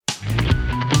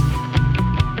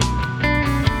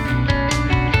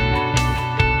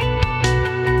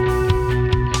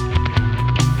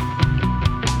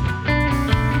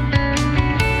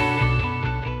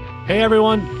Hey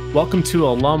everyone, welcome to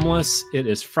Alum-less. It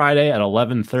is Friday at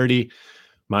 11:30.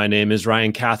 My name is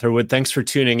Ryan Catherwood. Thanks for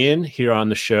tuning in. Here on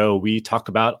the show, we talk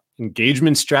about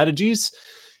engagement strategies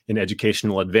in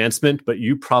educational advancement, but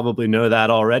you probably know that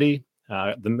already.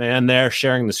 The man there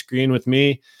sharing the screen with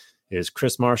me is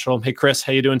Chris Marshall. Hey Chris,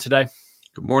 how you doing today?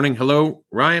 Good morning. Hello,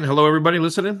 Ryan. Hello, everybody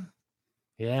listening.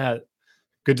 Yeah,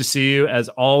 good to see you as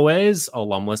always.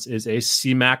 Alum-less is a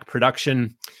CMAC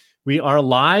production. We are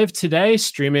live today,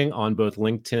 streaming on both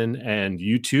LinkedIn and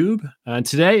YouTube. And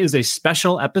today is a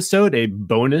special episode, a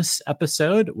bonus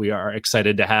episode. We are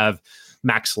excited to have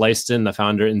Max Leisten, the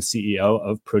founder and CEO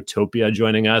of Protopia,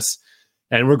 joining us.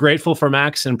 And we're grateful for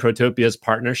Max and Protopia's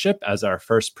partnership as our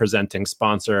first presenting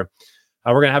sponsor.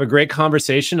 We're going to have a great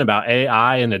conversation about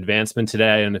AI and advancement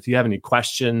today. And if you have any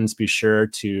questions, be sure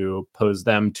to pose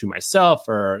them to myself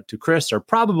or to Chris or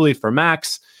probably for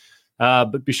Max.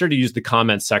 But be sure to use the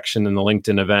comment section in the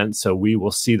LinkedIn event so we will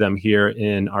see them here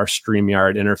in our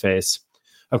StreamYard interface.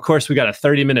 Of course, we got a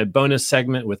 30-minute bonus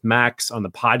segment with Max on the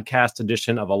podcast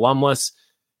edition of Alum-less.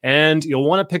 And you'll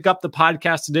want to pick up the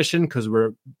podcast edition because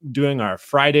we're doing our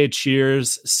Friday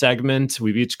Cheers segment.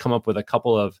 We've each come up with a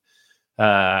couple of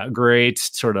great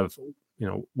sort of,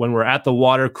 when we're at the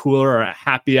water cooler or at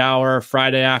happy hour,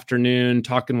 Friday afternoon,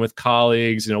 talking with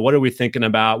colleagues, what are we thinking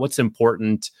about? What's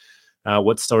important?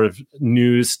 What sort of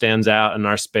news stands out in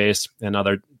our space and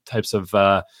other types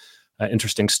of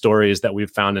interesting stories that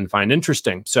we've found and find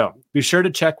interesting. So be sure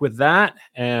to check with that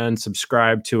and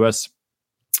subscribe to us.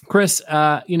 Chris,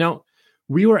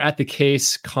 we were at the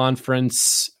CASE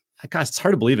conference. Gosh, it's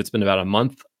hard to believe it's been about a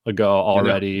month ago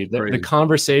already. The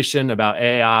conversation about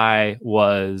AI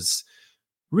was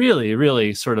really,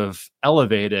 really sort of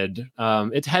elevated.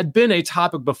 It had been a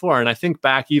topic before. And I think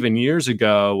back even years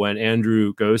ago when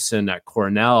Andrew Gosin at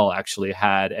Cornell actually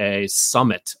had a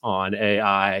summit on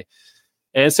AI.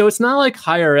 And so it's not like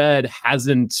higher ed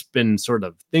hasn't been sort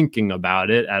of thinking about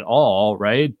it at all,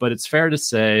 right? But it's fair to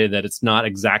say that it's not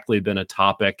exactly been a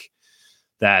topic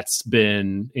that's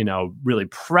been, really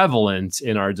prevalent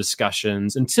in our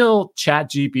discussions until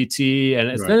ChatGPT,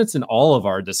 and then it's in all of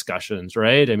our discussions,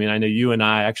 right? I mean, I know you and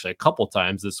I actually a couple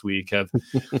times this week have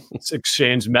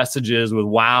exchanged messages with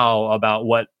wow about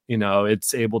what,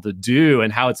 it's able to do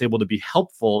and how it's able to be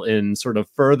helpful in sort of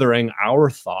furthering our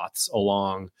thoughts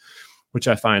along, which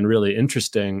I find really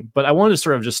interesting. But I wanted to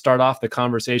sort of just start off the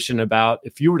conversation about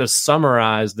if you were to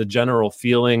summarize the general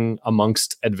feeling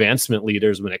amongst advancement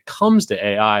leaders when it comes to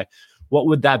AI, what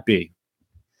would that be?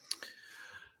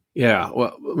 Yeah,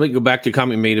 well, let me go back to a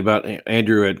comment made about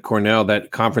Andrew at Cornell.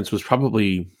 That conference was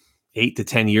probably 8 to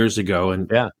 10 years ago.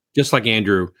 And just like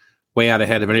Andrew, way out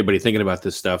ahead of anybody thinking about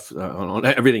this stuff on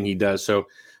everything he does. So,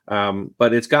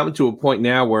 but it's gotten to a point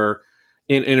now where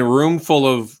in a room full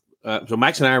of so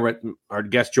Max and I were our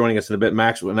guest joining us in a bit.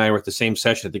 Max and I were at the same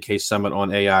session at the CASE Summit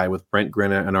on AI with Brent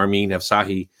Grinna and Armin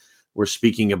Afsahi. We're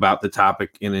speaking about the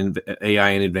topic in AI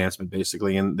and advancement,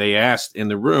 basically. And they asked in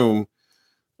the room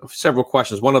several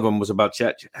questions. One of them was about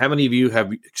chat. How many of you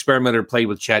have experimented or played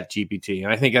with ChatGPT?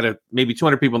 And I think out of maybe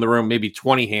 200 people in the room, maybe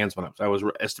 20 hands went up. So I was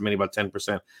estimating about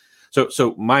 10%.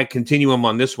 So my continuum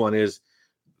on this one is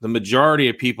the majority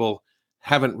of people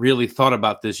haven't really thought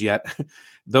about this yet.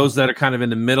 Those that are kind of in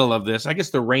the middle of this, I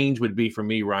guess the range would be for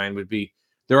me, Ryan, would be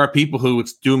there are people who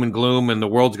it's doom and gloom and the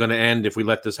world's going to end if we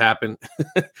let this happen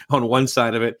on one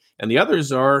side of it. And the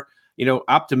others are,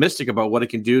 optimistic about what it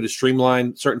can do to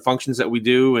streamline certain functions that we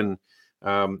do and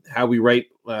how we write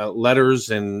letters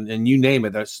and you name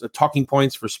it. There's talking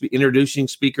points for introducing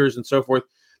speakers and so forth.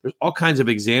 There's all kinds of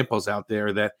examples out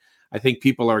there that I think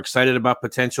people are excited about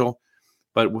potential.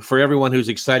 But for everyone who's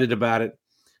excited about it,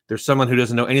 there's someone who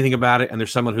doesn't know anything about it, and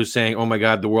there's someone who's saying, "Oh my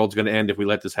God, the world's going to end if we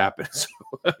let this happen." So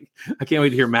I can't wait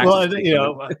to hear Max. Well,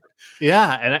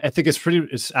 and I think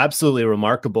it's absolutely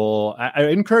remarkable. I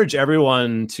encourage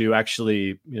everyone to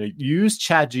actually, use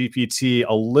ChatGPT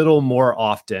a little more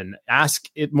often. Ask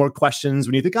it more questions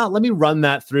when you think, "Oh, let me run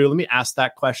that through. Let me ask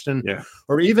that question,"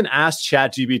 or even ask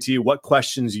ChatGPT what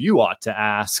questions you ought to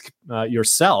ask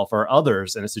yourself or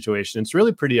others in a situation. It's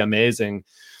really pretty amazing.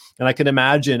 And I can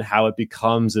imagine how it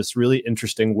becomes this really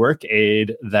interesting work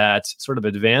aid that sort of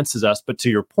advances us. But to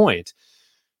your point,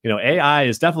 AI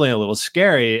is definitely a little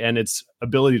scary, and its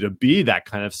ability to be that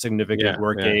kind of significant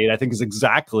work aid, I think, is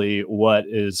exactly what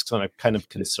is kind of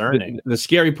concerning. The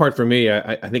scary part for me,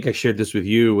 I think I shared this with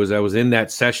you, was I was in that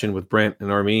session with Brent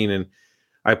and Armin, and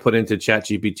I put into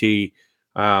ChatGPT,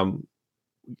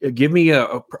 give me a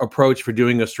approach for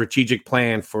doing a strategic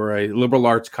plan for a liberal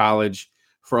arts college,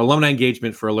 for alumni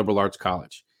engagement for a liberal arts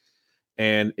college.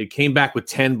 And it came back with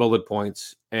 10 bullet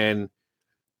points. And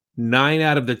 9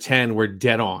 out of the 10 were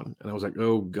dead on. And I was like,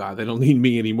 oh God, they don't need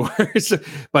me anymore.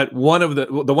 But one of the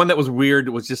one that was weird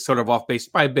was just sort of off base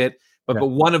by a bit. But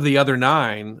one of the other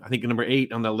 9, I think number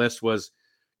 8 on the list was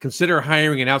consider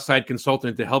hiring an outside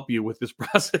consultant to help you with this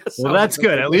process. Well, that's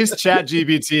good. At least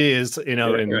ChatGPT is, in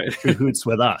cahoots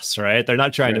with us, right? They're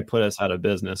not trying to put us out of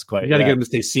business quite yet. You got to get them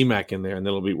to say CMAC in there, and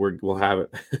then we'll have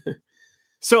it.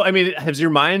 So, I mean, has your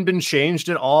mind been changed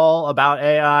at all about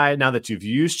AI now that you've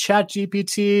used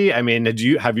ChatGPT? I mean,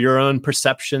 have your own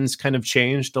perceptions kind of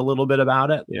changed a little bit about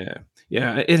it?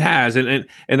 Yeah, it has,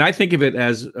 and I think of it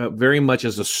as very much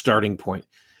as a starting point.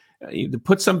 To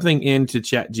put something into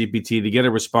ChatGPT to get a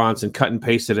response and cut and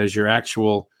paste it as your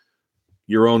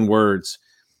own words.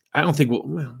 I don't think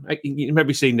you might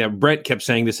be saying that. Brent kept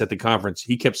saying this at the conference.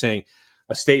 He kept saying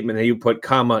a statement and you put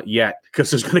comma yet,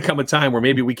 because there's going to come a time where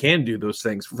maybe we can do those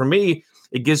things. For me,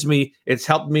 it's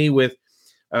helped me with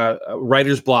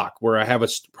writer's block, where I have a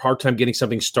hard time getting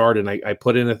something started. And I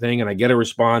put in a thing and I get a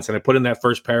response and I put in that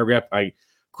first paragraph. I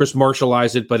Chris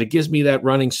Marshalize it, but it gives me that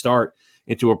running start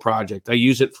into a project. I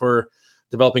use it for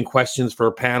developing questions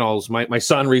for panels. My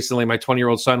son recently, my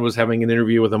 20-year-old son, was having an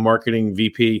interview with a marketing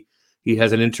VP. He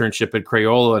has an internship at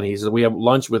Crayola, and he said, we have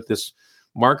lunch with this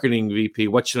marketing VP.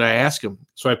 What should I ask him?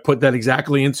 So I put that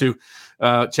exactly into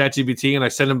ChatGPT, and I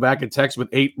sent him back a text with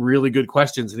 8 really good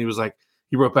questions. And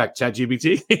he wrote back,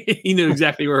 ChatGPT. He knew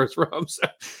exactly where it's from. So,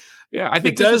 yeah, I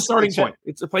think that's a starting point.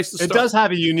 It's a place to start. It does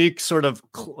have a unique sort of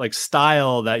like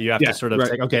style that you have to sort of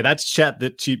take. Okay, that's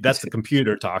that's the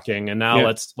computer talking, and now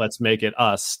let's make it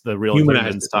us, the real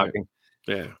humans talking.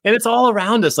 Yeah, and it's all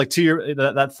around us. Like to your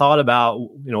that thought about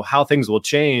how things will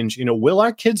change. Will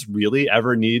our kids really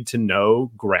ever need to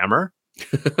know grammar?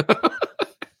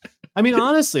 I mean,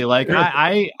 honestly, like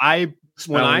I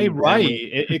when I write,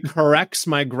 it corrects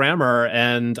my grammar,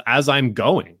 and as I'm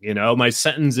going, my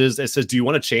sentence it says, "Do you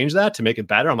want to change that to make it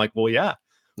better?" I'm like, "Well, yeah.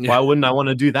 Why wouldn't I want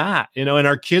to do that?" And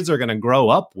our kids are going to grow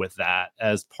up with that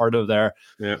as part of their.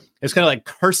 Yeah. It's kind of like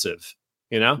cursive.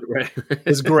 Right.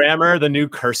 Is grammar the new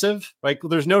cursive? Like,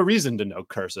 there's no reason to know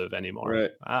cursive anymore.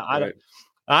 Right. I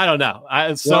don't know.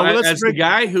 As the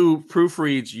guy who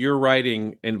proofreads your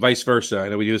writing and vice versa, I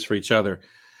know we do this for each other.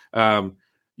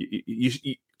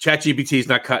 ChatGPT is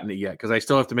not cutting it yet, because I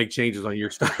still have to make changes on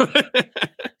your stuff.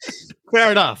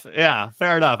 Fair enough. Yeah,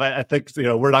 fair enough. I think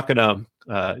we're not going to.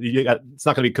 It's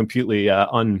not going to be completely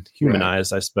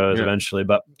unhumanized, I suppose, eventually.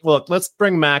 But look, let's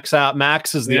bring Max out.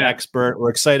 Max is the expert.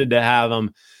 We're excited to have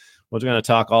him. We're going to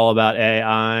talk all about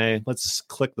AI. Let's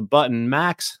click the button.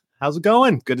 Max, how's it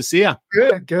going? Good to see you.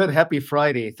 Good. Happy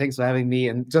Friday. Thanks for having me.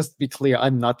 And just to be clear,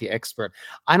 I'm not the expert.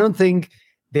 I don't think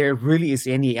there really is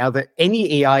any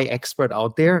AI expert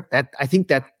out there. That I think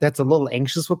that's a little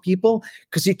anxious for people,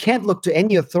 because you can't look to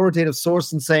any authoritative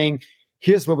source and saying,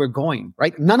 here's where we're going,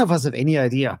 right? None of us have any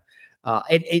idea.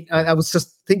 I was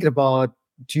just thinking about,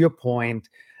 to your point,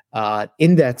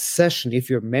 in that session, if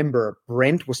you remember,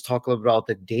 Brent was talking about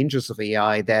the dangers of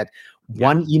AI, that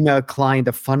one email client,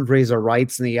 a fundraiser,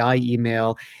 writes an AI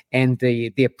email, and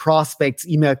the prospect's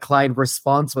email client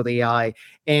responds with AI,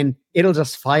 and it'll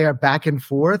just fire back and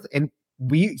forth, and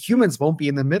we humans won't be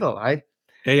in the middle, right?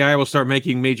 AI will start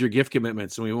making major gift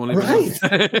commitments, and we won't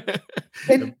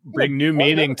even bring new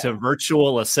meaning to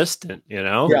virtual assistant,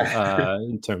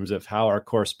 in terms of how our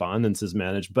correspondence is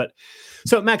managed. But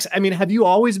so, Max, I mean, have you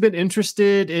always been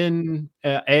interested in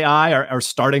AI or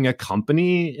starting a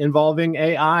company involving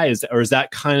AI? Or is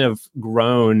that kind of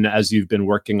grown as you've been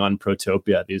working on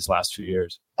Protopia these last few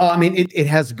years? I mean, it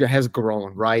has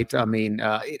grown, right? I mean,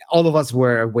 all of us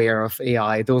were aware of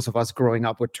AI. Those of us growing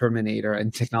up with Terminator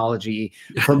and technology.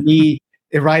 For me,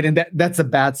 right, and that's a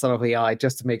bad side of AI,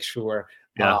 just to make sure.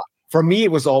 Yeah. For me,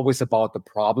 it was always about the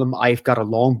problem. I've got a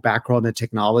long background in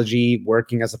technology,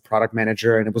 working as a product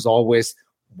manager, and it was always,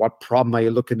 what problem are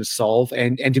you looking to solve?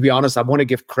 And to be honest, I want to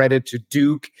give credit to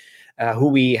Duke, who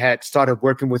we had started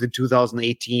working with in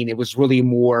 2018. It was really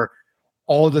more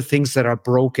all the things that are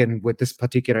broken with this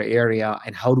particular area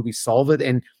and how do we solve it.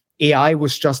 And AI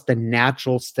was just the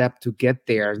natural step to get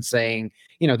there, and saying,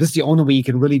 this is the only way you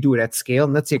can really do it at scale.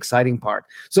 And that's the exciting part.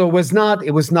 So it was not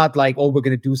like, oh, we're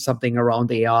going to do something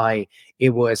around AI. It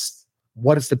was,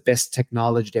 what is the best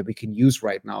technology that we can use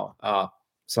right now?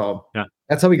 So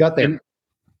that's how we got there. And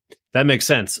that makes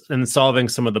sense. And solving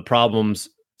some of the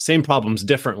same problems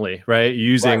differently, right?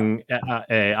 Using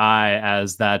AI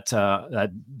as that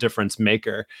difference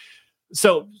maker.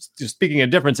 So speaking of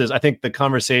differences, I think the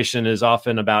conversation is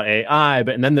often about AI,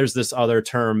 and then there's this other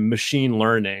term, machine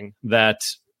learning, that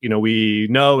we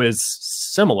know is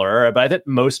similar, but I think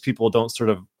most people don't sort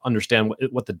of understand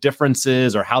what the difference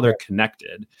is or how they're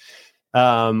connected.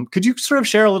 Could you sort of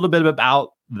share a little bit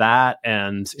about that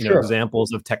and Sure.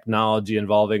 examples of technology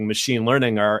involving machine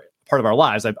learning are part of our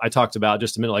lives? I talked about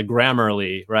just a minute, like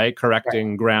Grammarly, right?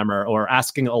 Correcting grammar, or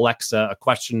asking Alexa a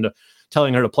question,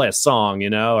 telling her to play a song,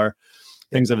 or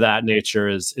things of that nature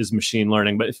is machine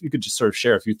learning. But if you could just sort of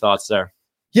share a few thoughts there.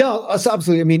 Yeah, so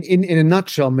absolutely. I mean, in a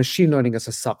nutshell, machine learning is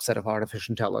a subset of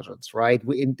artificial intelligence, right?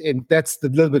 And that's the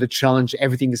little bit of challenge.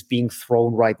 Everything is being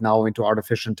thrown right now into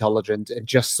artificial intelligence. And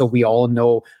just so we all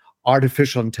know,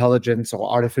 artificial intelligence or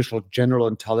artificial general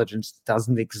intelligence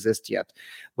doesn't exist yet.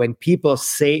 When people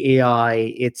say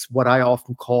AI, it's what I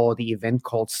often call the event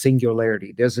called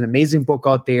singularity. There's an amazing book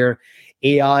out there.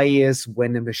 AI is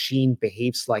when a machine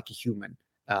behaves like a human.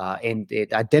 And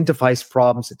it identifies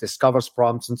problems, it discovers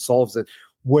problems and solves it.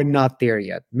 We're not there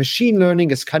yet. Machine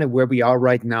learning is kind of where we are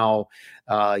right now.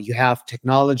 You have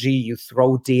technology, you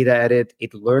throw data at it,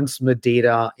 it learns from the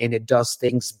data, and it does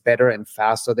things better and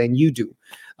faster than you do.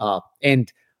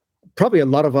 And probably a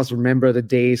lot of us remember the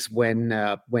days when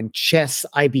chess,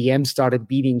 IBM started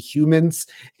beating humans,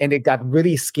 and it got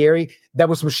really scary. That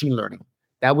was machine learning.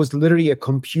 That was literally a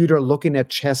computer looking at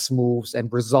chess moves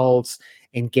and results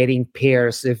and getting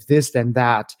pairs, if this, then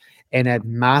that, and at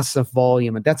massive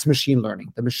volume. And that's machine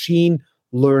learning. The machine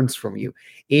learns from you.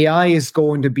 AI is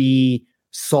going to be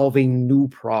solving new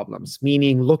problems,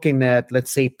 meaning looking at,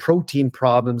 let's say, protein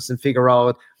problems and figure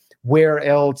out where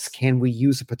else can we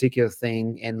use a particular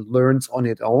thing, and learns on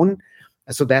its own.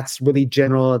 So that's really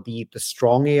general, the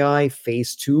strong AI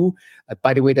phase 2.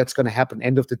 By the way, that's going to happen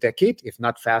end of the decade, if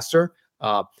not faster.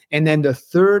 And then the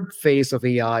third phase of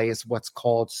AI is what's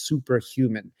called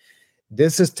superhuman.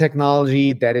 This is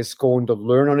technology that is going to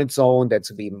learn on its own, that's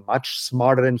going to be much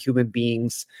smarter than human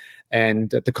beings.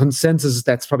 And the consensus is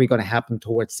that's probably going to happen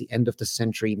towards the end of the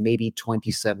century, maybe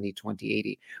 2070,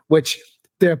 2080, which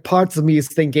there are parts of me is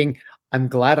thinking, I'm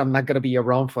glad I'm not going to be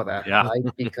around for that,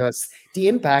 right? Because the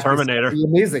impact Terminator is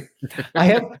amazing.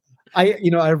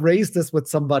 I raised this with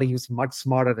somebody who's much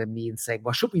smarter than me and saying,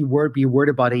 well, should we be worried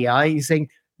about AI? He's saying,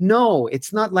 no,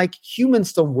 it's not like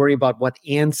humans don't worry about what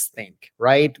ants think,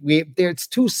 right? It's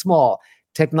too small.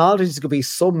 Technology is going to be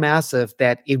so massive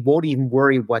that it won't even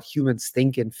worry what humans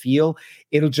think and feel.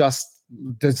 It'll just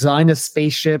design a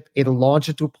spaceship, it'll launch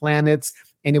it to planets,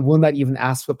 and it will not even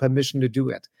ask for permission to do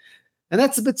it. And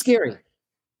that's a bit scary.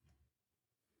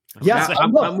 Yeah,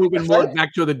 I'm moving more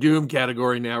back to the doom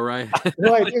category now, right?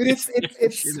 Right.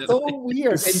 It's so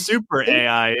weird. It's super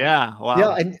AI. Yeah. Wow.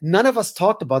 Yeah, and none of us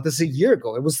talked about this a year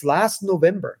ago. It was last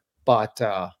November. But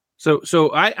so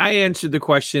I answered the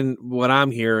question what I'm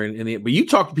hearing, but you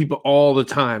talk to people all the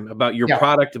time about your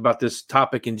product, about this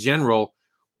topic in general.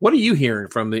 What are you hearing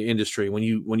from the industry when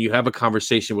you have a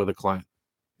conversation with a client?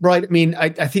 Right. I mean, I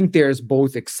think there's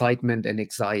both excitement and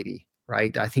anxiety.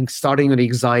 Right. I think starting with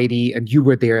anxiety, and you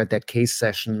were there at that case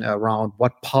session around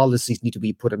what policies need to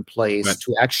be put in place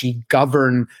to actually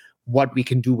govern what we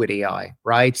can do with AI,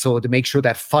 right? So to make sure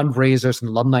that fundraisers and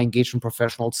alumni engagement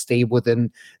professionals stay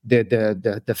within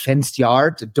the fenced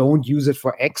yard, don't use it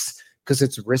for X because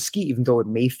it's risky, even though it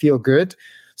may feel good.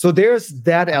 So there's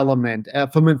that element.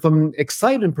 From an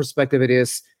excitement perspective, it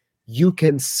is, you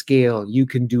can scale, you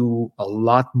can do a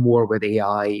lot more with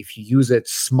AI if you use it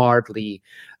smartly.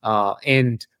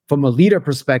 And from a leader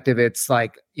perspective, it's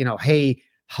like, hey,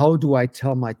 how do I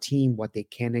tell my team what they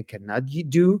can and cannot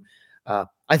do?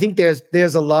 I think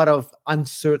there's a lot of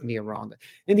uncertainty around it.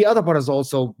 And the other part is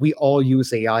also, we all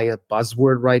use AI a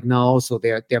buzzword right now. So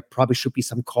there probably should be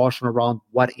some caution around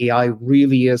what AI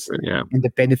really is and the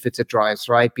benefits it drives,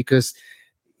 right? Because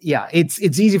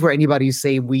it's easy for anybody to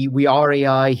say we are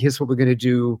AI. Here's what we're going to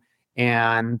do,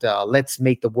 and let's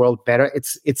make the world better.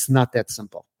 It's not that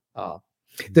simple.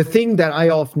 The thing that I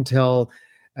often tell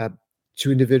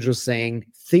to individuals, saying,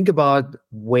 think about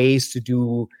ways to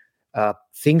do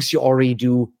things you already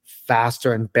do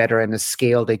faster and better in a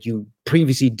scale that you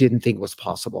previously didn't think was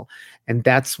possible, and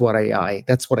that's what AI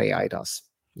does.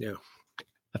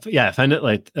 Yeah, I find it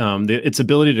like its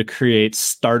ability to create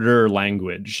starter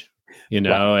language.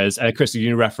 As Chris,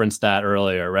 you referenced that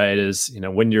earlier, right? Is,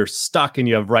 when you're stuck and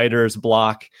you have writer's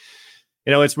block,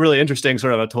 it's really interesting,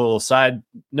 sort of a total side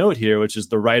note here, which is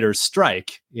the writer's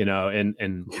strike,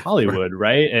 in Hollywood,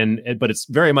 right? But it's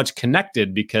very much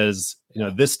connected because,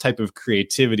 this type of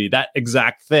creativity, that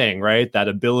exact thing, right? That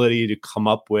ability to come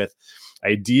up with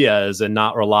ideas and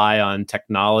not rely on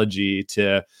technology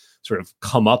to sort of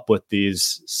come up with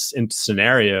these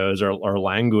scenarios or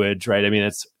language, right? I mean,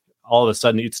 it's all of a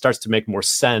sudden it starts to make more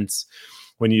sense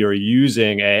when you're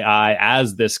using AI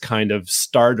as this kind of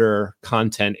starter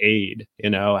content aid,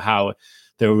 how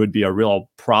there would be a real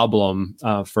problem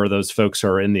for those folks who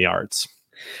are in the arts.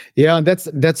 Yeah, and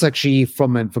that's actually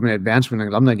from an advancement and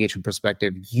alumni engagement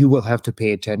perspective, you will have to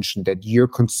pay attention that your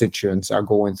constituents are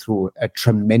going through a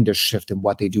tremendous shift in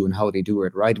what they do and how they do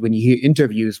it, right? When you hear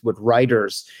interviews with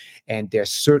writers and they're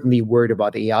certainly worried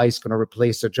about AI is going to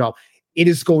replace their job, it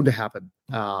is going to happen.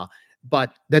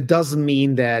 But that doesn't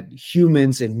mean that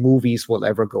humans in movies will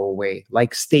ever go away.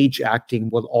 Like stage acting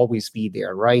will always be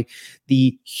there, right?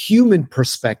 The human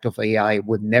perspective of AI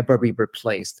would never be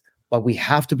replaced. But we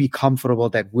have to be comfortable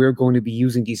that we're going to be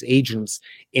using these agents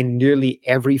in nearly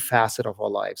every facet of our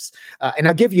lives. And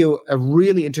I'll give you a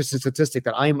really interesting statistic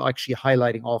that I'm actually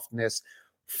highlighting often is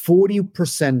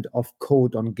 40% of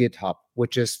code on GitHub,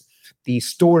 which is the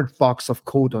storage box of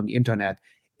code on the internet,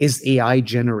 is AI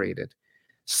generated.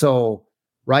 So,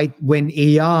 right, when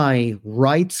AI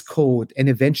writes code and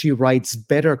eventually writes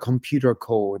better computer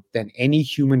code than any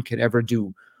human can ever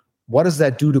do, what does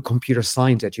that do to computer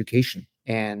science education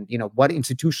and what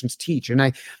institutions teach?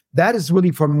 And that is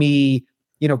really for me,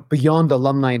 beyond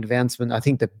alumni advancement, I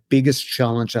think the biggest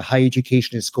challenge that higher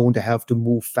education is going to have to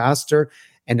move faster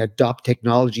and adopt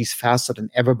technologies faster than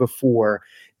ever before,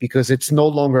 because it's no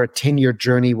longer a 10-year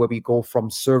journey where we go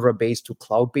from server-based to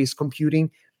cloud-based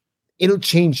computing. It'll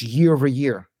change year over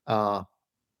year. And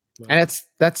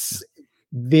that's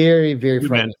very, very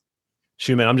frightening.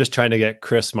 Schumann, I'm just trying to get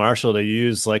Chris Marshall to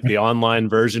use like the online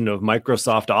version of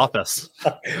Microsoft Office.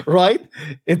 Right?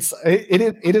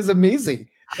 It is amazing.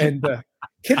 And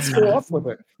kids grow up with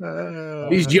it.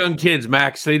 These young kids,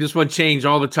 Max, they just want change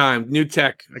all the time. New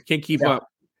tech. I can't keep up.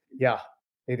 Yeah,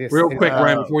 it is. Real quick,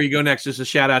 Ryan, before you go next, just a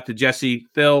shout out to Jesse,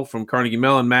 Phil from Carnegie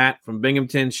Mellon, Matt from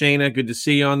Binghamton, Shayna, good to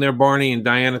see you on there, Barney, and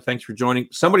Diana, thanks for joining.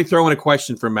 Somebody throw in a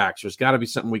question for Max. There's got to be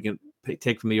something we can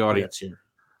take from the audience here.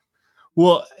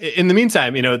 Well, in the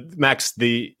meantime, Max,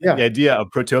 the idea of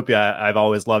Protopia I've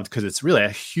always loved because it's really a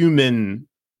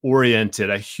human-oriented,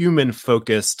 a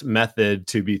human-focused method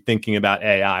to be thinking about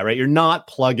AI, right? You're not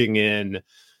plugging in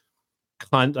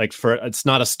it's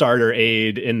not a starter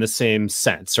aid in the same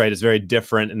sense, right? It's very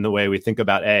different in the way we think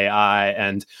about AI,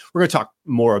 and we're going to talk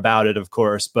more about it, of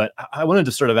course. But I wanted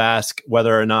to sort of ask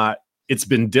whether or not it's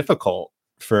been difficult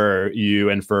for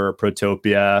you and for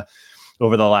Protopia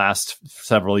over the last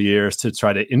several years to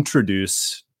try to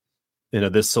introduce,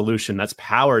 this solution that's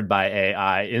powered by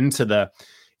AI into the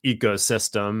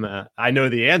ecosystem. I know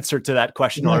the answer to that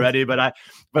question already, but I'd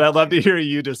love to hear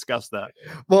you discuss that.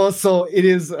 Well, so it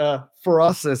is for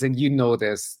us, and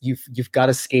this, you've got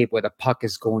to skate where the puck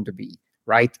is going to be,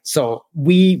 right? So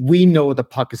we know the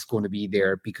puck is going to be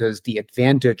there because the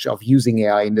advantage of using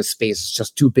AI in this space is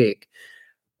just too big.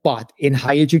 But in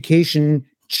higher education,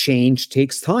 change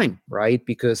takes time, right?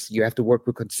 Because you have to work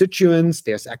with constituents,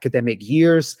 there's academic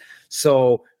years.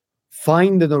 So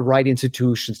find the right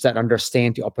institutions that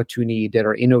understand the opportunity, that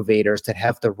are innovators, that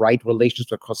have the right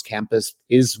relations across campus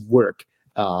is work.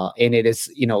 And it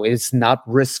is, it's not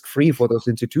risk-free for those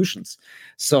institutions.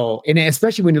 So, and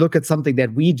especially when you look at something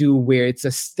that we do where it's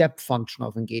a step function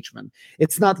of engagement.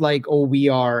 It's not like, we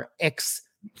are X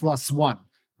plus 1,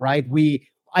 right?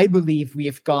 I believe we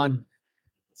have gone,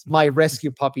 my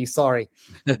rescue puppy, sorry.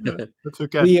 That's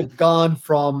okay. We have gone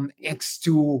from X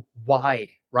to Y,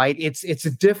 right? It's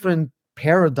a different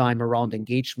paradigm around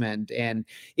engagement, and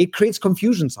it creates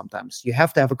confusion sometimes. You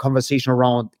have to have a conversation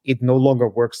around it no longer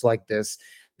works like this.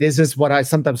 This is what I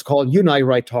sometimes call, you and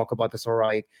I talk about this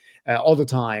all the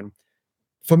time.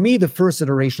 For me, the first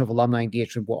iteration of alumni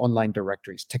engagement were online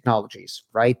directories, technologies,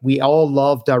 right? We all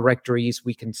love directories.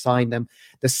 We can sign them.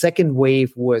 The second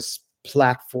wave was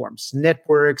platforms,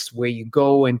 networks where you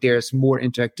go and there's more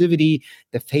interactivity,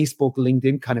 the Facebook,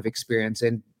 LinkedIn kind of experience.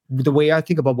 And the way I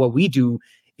think about what we do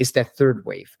is that third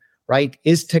wave, right?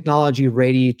 Is technology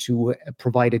ready to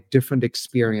provide a different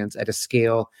experience at a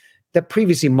scale that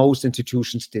previously most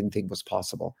institutions didn't think was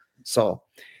possible? So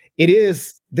it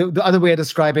is the other way I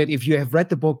describe it. If you have read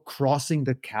the book Crossing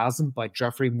the Chasm by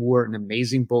Jeffrey Moore, an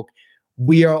amazing book,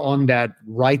 we are on that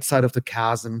right side of the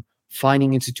chasm,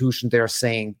 finding institutions that are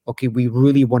saying, okay, we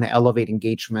really want to elevate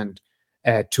engagement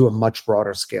to a much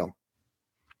broader scale.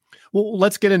 Well,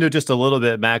 let's get into just a little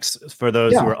bit, Max, for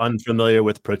those who are unfamiliar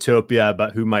with Protopia,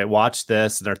 but who might watch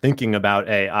this and are thinking about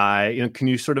AI. Can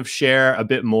you sort of share a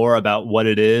bit more about what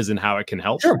it is and how it can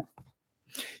help? Sure.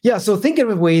 Yeah, so think of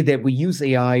a way that we use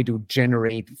AI to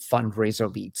generate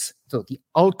fundraiser leads. So the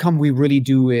outcome we really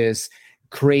do is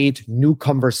create new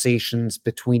conversations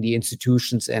between the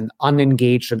institutions and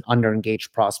unengaged and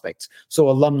underengaged prospects. So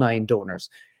alumni and donors.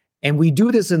 And we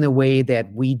do this in a way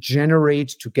that we generate,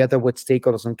 together with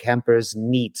stakeholders on campus,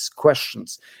 needs,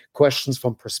 questions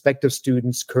from prospective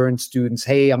students, current students.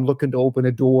 Hey, I'm looking to open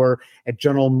a door at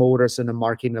General Motors in the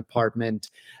marketing department.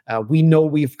 We know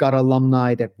we've got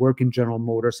alumni that work in General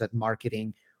Motors at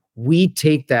marketing. We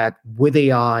take that with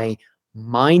AI,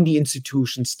 mine the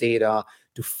institution's data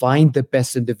to find the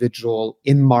best individual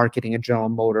in marketing at General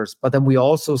Motors. But then we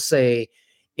also say,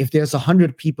 if there's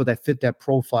 100 people that fit that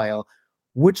profile,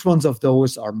 which ones of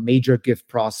those are major gift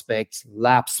prospects,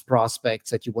 lapse prospects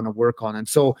that you want to work on? And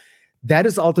so that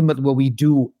is ultimately what we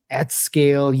do at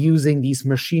scale using these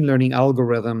machine learning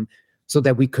algorithms so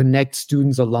that we connect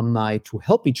students, alumni to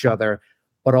help each other,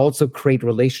 but also create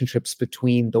relationships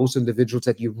between those individuals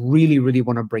that you really, really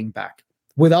want to bring back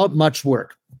without much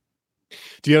work.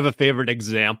 Do you have a favorite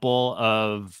example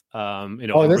of,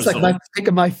 that's like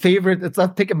picking my favorite. It's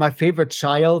not picking my favorite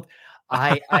child.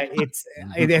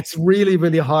 It's really,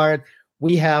 really hard.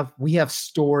 We have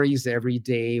stories every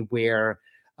day where,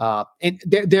 and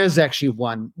there's actually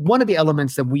one of the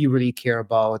elements that we really care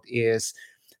about is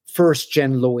first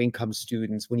gen low income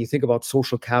students. When you think about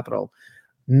social capital,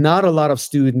 not a lot of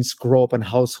students grow up in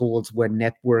households where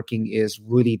networking is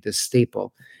really the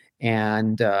staple,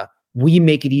 and we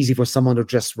make it easy for someone to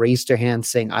just raise their hand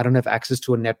saying, I don't have access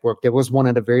to a network. There was one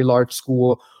at a very large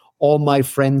school. All my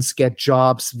friends get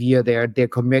jobs via their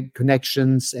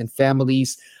connections and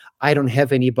families. I don't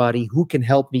have anybody who can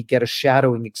help me get a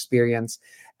shadowing experience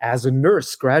as a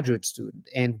nurse graduate student.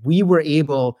 And we were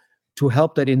able to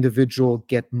help that individual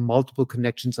get multiple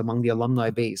connections among the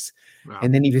alumni base. Wow.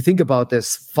 And then if you think about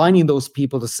this, finding those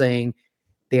people to saying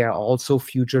they are also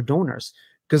future donors.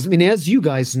 Because, as you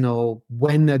guys know,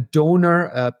 when a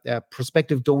donor, a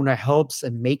prospective donor helps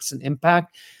and makes an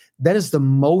impact, that is the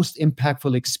most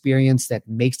impactful experience that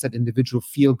makes that individual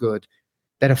feel good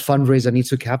that a fundraiser needs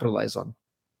to capitalize on.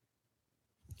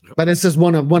 Yep. But it's just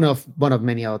one of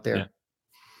many out there. Yeah.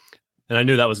 And I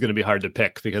knew that was going to be hard to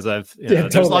pick because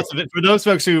there's lots of it. For those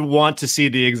folks who want to see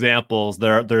the examples,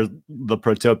 there's the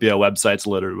Protopia website's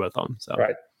littered with them. So.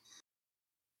 Right.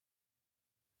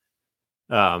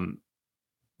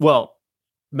 Well,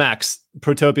 Max,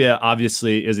 Protopia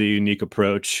obviously is a unique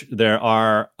approach. There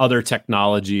are other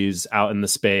technologies out in the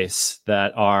space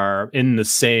that are in the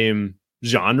same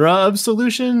genre of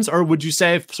solutions, or would you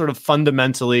say sort of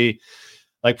fundamentally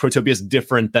like Protopia is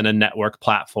different than a network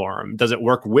platform? Does it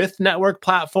work with network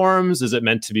platforms? Is it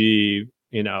meant to be,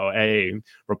 a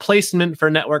replacement for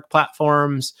network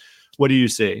platforms? What do you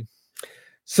see?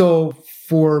 So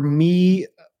for me,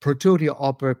 Protopia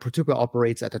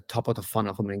operates at the top of the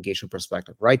funnel from an engagement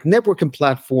perspective, right? Networking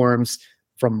platforms,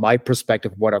 from my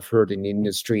perspective, what I've heard in the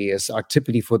industry are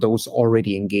typically for those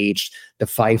already engaged, the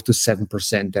 5 to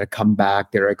 7% that come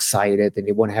back, they're excited, and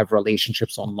they want to have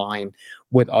relationships online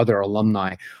with other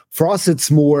alumni. For us, it's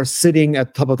more sitting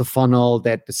at top of the funnel,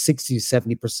 that the 60 to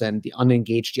 70%, the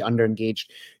unengaged, the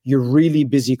underengaged, your really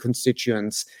busy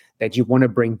constituents that you want to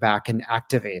bring back and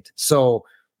activate. So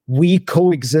we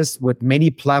coexist with many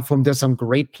platforms. There's some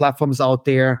great platforms out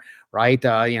there, right?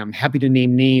 I'm happy to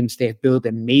name names. They've built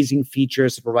amazing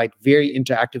features to provide very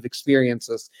interactive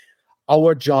experiences.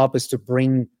 Our job is to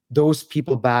bring those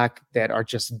people back that are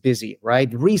just busy,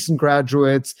 right? Recent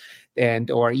graduates,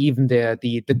 or even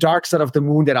the dark side of the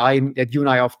moon that you and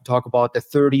I often talk about, the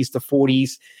 30s, the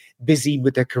 40s, busy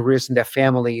with their careers and their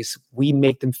families. We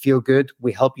make them feel good.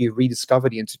 We help you rediscover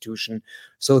the institution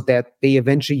so that they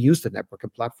eventually use the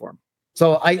networking platform.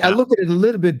 So I look at it a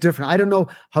little bit different. I don't know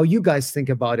how you guys think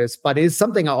about it, but it's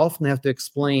something I often have to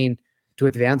explain to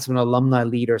advancement alumni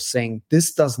leaders, saying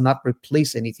this does not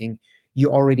replace anything you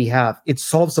already have. It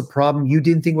solves a problem you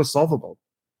didn't think was solvable.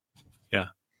 Yeah.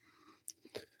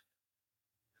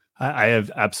 I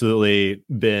have absolutely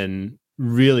been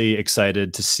really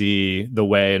excited to see the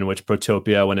way in which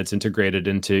Protopia, when it's integrated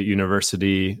into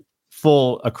university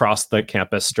full across the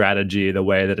campus strategy, the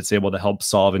way that it's able to help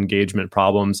solve engagement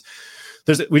problems.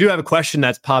 We do have a question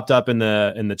that's popped up in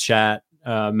the chat,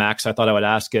 Max. I thought I would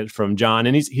ask it from John,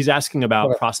 and he's asking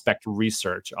about prospect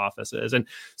research offices. And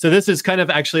so this is kind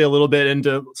of actually a little bit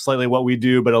into slightly what we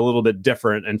do, but a little bit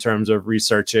different in terms of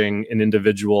researching an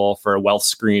individual for wealth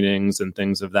screenings and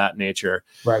things of that nature.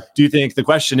 Right. The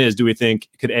question is, do we think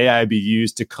could AI be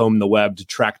used to comb the web to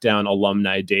track down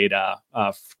alumni data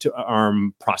to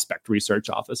arm prospect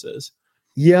research offices?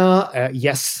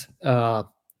 Yes.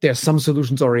 There's some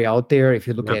solutions already out there. If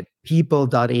you look at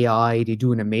people.ai, they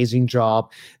do an amazing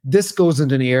job. This goes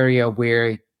into an area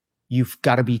where you've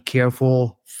got to be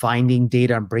careful finding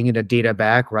data and bringing the data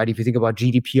back, right? If you think about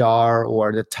GDPR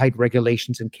or the tight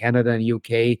regulations in Canada and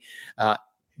UK,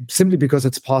 simply because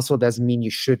it's possible doesn't mean you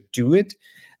should do it.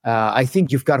 I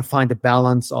think you've got to find a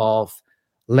balance of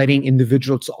letting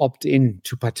individuals opt in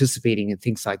to participating in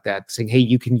things like that, saying, hey,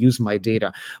 you can use my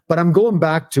data. But I'm going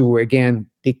back to, again,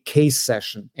 the case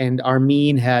session. And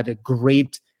Armin had a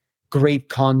great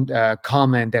comment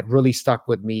that really stuck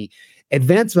with me.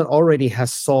 Advancement already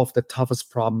has solved the toughest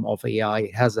problem of AI.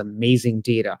 It has amazing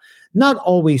data. Not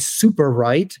always super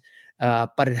right,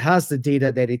 but it has the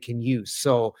data that it can use.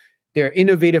 So there are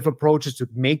innovative approaches to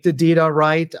make the data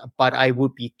right, but I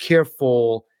would be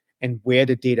careful and where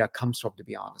the data comes from, to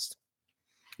be honest.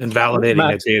 And validating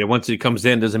that data. Once it comes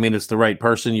in, doesn't mean it's the right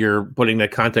person you're putting that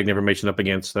contact information up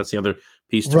against. That's the other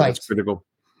piece to it that's critical.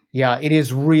 Yeah, it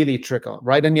is really tricky,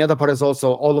 right? And the other part is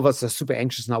also all of us are super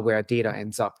anxious now where our data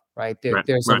ends up, right?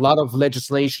 There's a lot of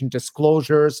legislation,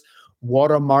 disclosures,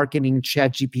 watermarking,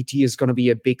 ChatGPT is going to be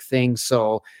a big thing.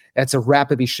 So that's a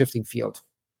rapidly shifting field.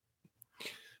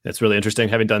 It's really interesting.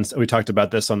 We talked about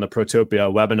this on the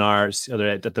Protopia webinars the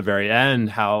other day at the very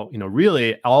end, how,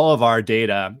 really all of our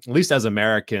data, at least as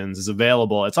Americans, is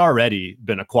available. It's already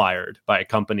been acquired by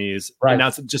companies. Right. And now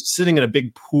it's just sitting in a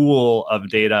big pool of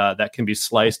data that can be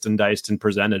sliced and diced and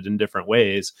presented in different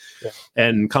ways. Yeah.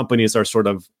 And companies are sort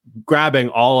of grabbing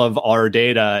all of our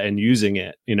data and using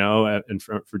it, and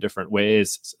for different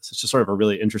ways. It's just sort of a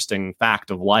really interesting fact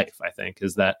of life, I think,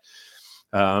 is that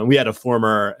we had a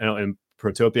former,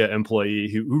 Protopia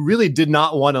employee who really did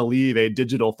not want to leave a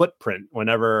digital footprint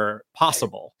whenever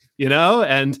possible,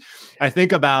 and I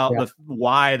think about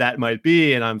why that might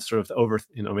be, and I'm sort of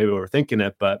maybe overthinking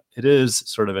it, but it is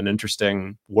sort of an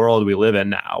interesting world we live in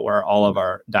now where all of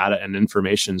our data and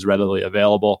information is readily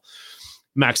available.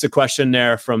 Max, a question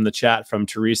there from the chat from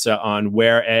Teresa on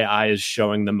where AI is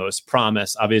showing the most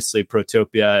promise. Obviously,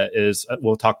 Protopia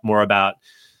we'll talk more about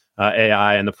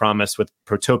AI and the promise with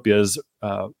Protopia's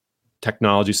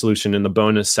technology solution in the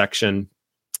bonus section.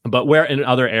 But where in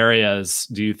other areas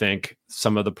do you think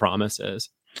some of the promise is?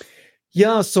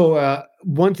 Yeah, so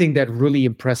one thing that really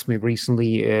impressed me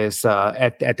recently is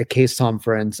at the case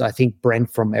conference, I think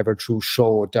Brent from Evertrue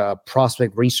showed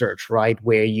prospect research, right?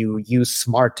 Where you use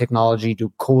smart technology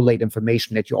to collate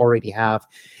information that you already have,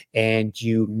 and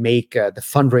you make the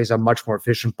fundraiser much more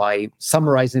efficient by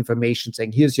summarizing information,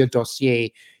 saying, here's your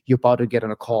dossier, you're about to get on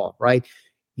a call, right?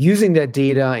 Using that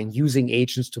data and using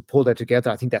agents to pull that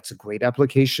together, I think that's a great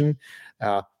application.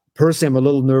 Personally, I'm a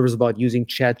little nervous about using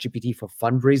ChatGPT for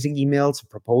fundraising emails and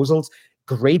proposals.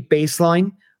 Great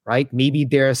baseline, right? Maybe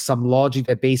there's some logic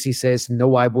that basically says,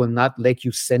 no, I will not let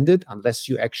you send it unless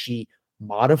you actually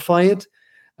modify it.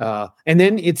 And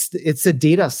then it's the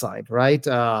data side, right?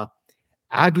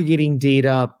 Aggregating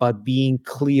data, but being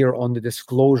clear on the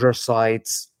disclosure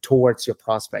sides towards your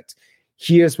prospects.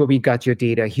 Here's where we got your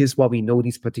data. Here's why we know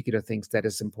these particular things. That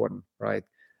is important, right?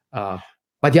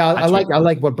 But yeah, I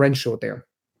like what Brent showed there.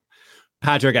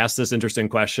 Patrick asked this interesting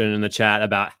question in the chat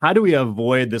about how do we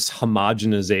avoid this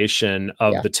homogenization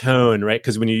of the tone, right?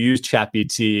 Because when you use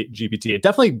GPT, it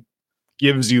definitely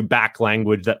gives you back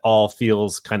language that all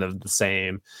feels kind of the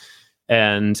same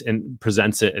and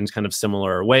presents it in kind of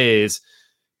similar ways.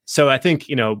 So I think,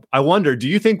 I wonder, do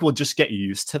you think we'll just get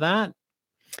used to that?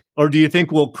 Or do you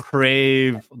think we'll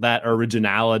crave that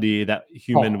originality that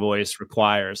human voice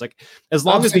requires? Like, as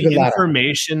long as the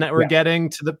information that we're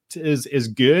getting is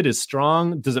good, is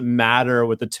strong, does it matter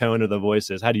what the tone of the voice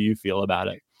is? How do you feel about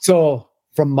it? So,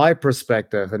 from my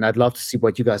perspective, and I'd love to see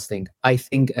what you guys think, I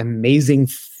think amazing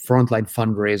frontline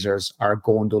fundraisers are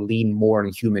going to lean more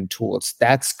on human tools.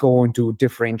 That's going to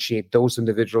differentiate those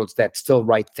individuals that still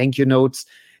write thank you notes,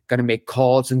 going to make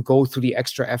calls and go through the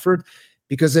extra effort.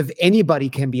 Because if anybody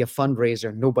can be a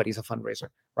fundraiser, nobody's a fundraiser,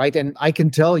 right? And I can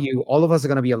tell you, all of us are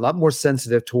going to be a lot more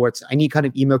sensitive towards any kind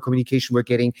of email communication we're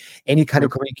getting, any kind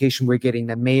of communication we're getting,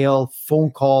 the mail,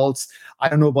 phone calls. I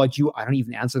don't know about you. I don't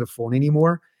even answer the phone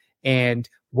anymore. And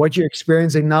what you're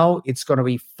experiencing now, it's going to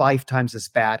be 5 times as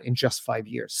bad in just 5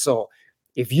 years. So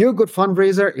if you're a good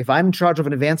fundraiser, if I'm in charge of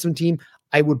an advancement team,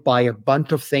 I would buy a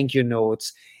bunch of thank you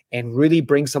notes and really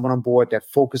bring someone on board that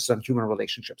focuses on human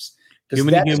relationships.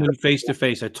 Human to human, face to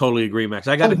face. I totally agree, Max.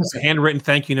 I got 100%. A handwritten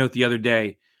thank you note the other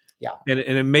day. Yeah. And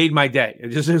it made my day. It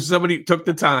just if somebody took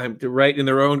the time to write in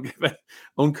their own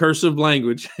cursive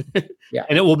language. Yeah.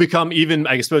 And it will become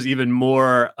even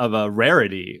more of a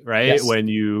rarity, right? Yes. When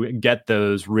you get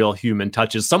those real human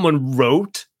touches. Someone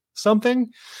wrote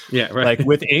something. Yeah, right. Like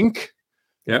with ink.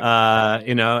 Yeah.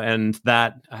 And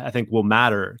that I think will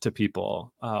matter to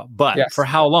people. But for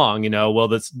how long, will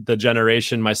the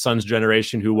generation, my son's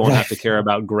generation, who won't have to care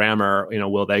about grammar,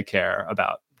 will they care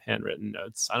about handwritten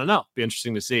notes? I don't know. Be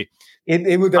interesting to see.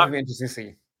 It would definitely be interesting to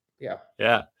see. Yeah.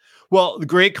 Yeah. Well,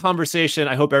 great conversation.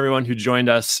 I hope everyone who joined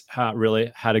us really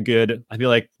had a good. I feel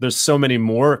like there's so many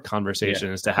more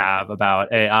conversations to have about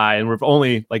AI, and we've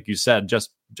only, like you said,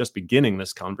 just beginning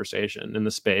this conversation in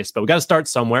the space. But we got to start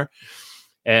somewhere,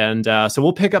 and so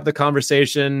we'll pick up the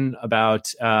conversation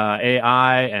about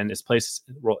AI and its place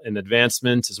in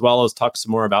advancement, as well as talk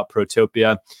some more about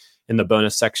Protopia in the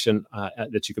bonus section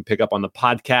that you can pick up on the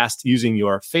podcast using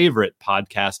your favorite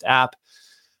podcast app.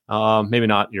 Maybe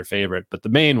not your favorite, but the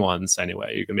main ones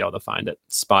anyway. You can be able to find it: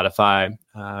 Spotify,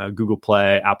 Google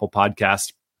Play, Apple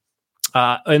Podcast.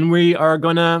 And we are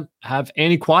going to have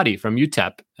Annie Quaddy from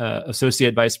UTEP,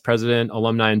 Associate Vice President,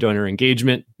 Alumni and Donor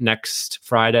Engagement, next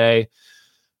Friday.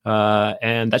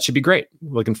 And that should be great.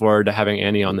 Looking forward to having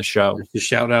Annie on the show. A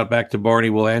shout out back to Barney.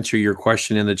 We'll answer your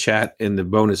question in the chat in the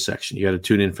bonus section. You got to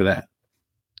tune in for that.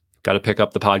 Got to pick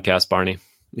up the podcast, Barney.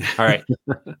 All right.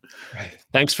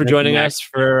 Thanks for joining us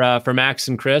for Max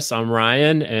and Chris. I'm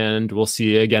Ryan, and we'll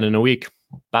see you again in a week.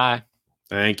 Bye.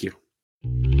 Thank you.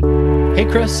 Hey,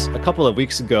 Chris. A couple of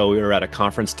weeks ago, we were at a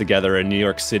conference together in New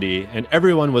York City, and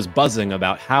everyone was buzzing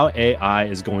about how AI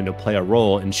is going to play a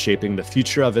role in shaping the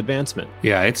future of advancement.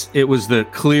 Yeah, it was the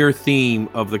clear theme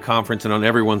of the conference and on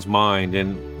everyone's mind.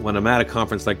 And when I'm at a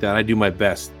conference like that, I do my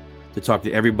best to talk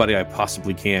to everybody I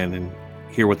possibly can and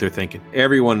hear what they're thinking.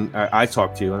 Everyone I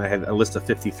talked to, and I had a list of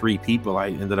 53 people I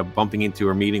ended up bumping into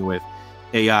or meeting with,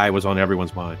 AI was on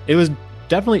everyone's mind. It was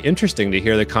definitely interesting to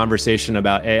hear the conversation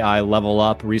about AI level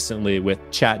up recently with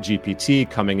ChatGPT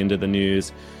coming into the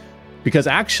news, because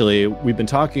actually we've been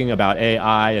talking about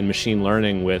AI and machine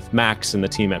learning with Max and the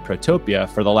team at Protopia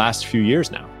for the last few years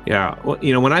now. Yeah, well,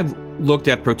 when I looked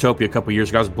at Protopia a couple of years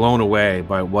ago, I was blown away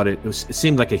by what it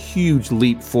seemed like a huge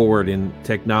leap forward in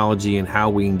technology and how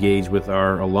we engage with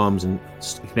our alums and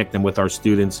connect them with our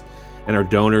students and our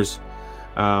donors.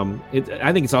 I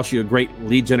think it's also a great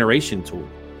lead generation tool.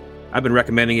 I've been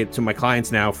recommending it to my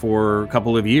clients now for a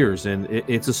couple of years, and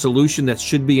it's a solution that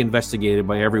should be investigated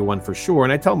by everyone for sure.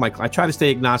 And I try to stay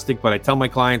agnostic, but I tell my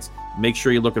clients, make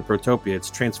sure you look at Protopia.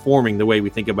 It's transforming the way we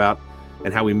think about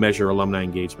and how we measure alumni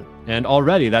engagement. And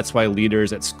already that's why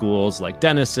leaders at schools like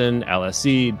Denison,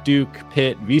 LSE, Duke,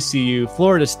 Pitt, VCU,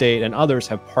 Florida State, and others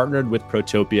have partnered with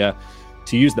Protopia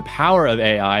to use the power of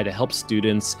AI to help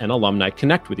students and alumni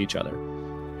connect with each other.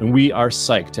 And we are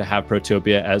psyched to have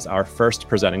Protopia as our first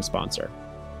presenting sponsor.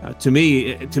 To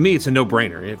me, it's a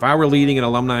no-brainer. If I were leading an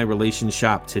alumni relations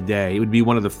shop today, it would be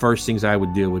one of the first things I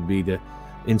would do would be to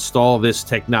install this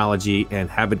technology and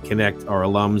have it connect our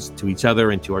alums to each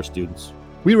other and to our students.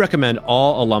 We recommend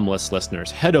all Alum-less listeners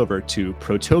head over to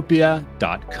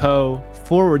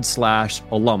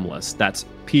protopia.co/alum-less. That's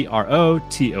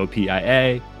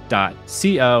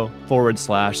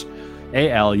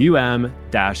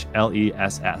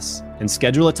protopia.co/ALUM-LESS and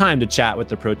schedule a time to chat with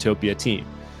the Protopia team.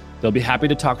 They'll be happy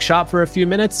to talk shop for a few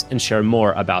minutes and share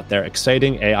more about their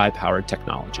exciting AI-powered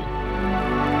technology.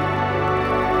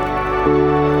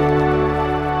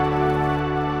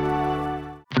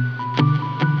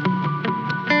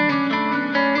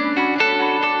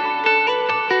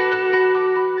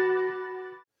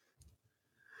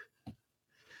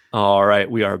 All right,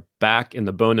 we are back in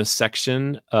the bonus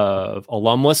section of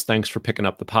Alum-less. Thanks for picking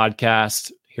up the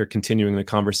podcast. Here, continuing the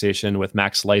conversation with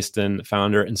Max Leisten,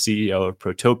 founder and CEO of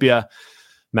Protopia.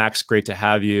 Max, great to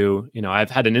have you. I've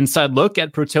had an inside look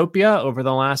at Protopia over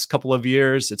the last couple of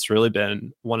years. It's really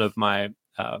been one of my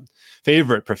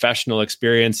favorite professional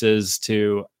experiences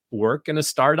to work in a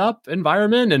startup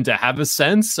environment and to have a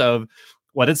sense of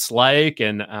what it's like.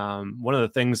 And one of the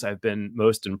things I've been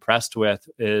most impressed with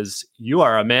is you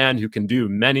are a man who can do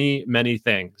many, many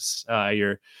things.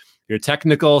 Your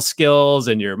technical skills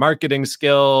and your marketing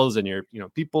skills and your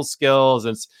people skills.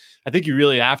 And I think you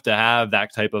really have to have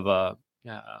that type of a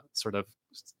sort of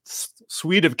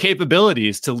suite of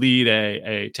capabilities to lead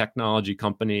a technology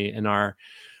company in our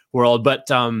world. But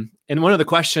and one of the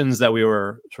questions that we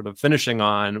were sort of finishing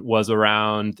on was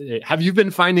around, have you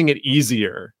been finding it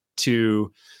easier to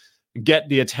get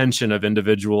the attention of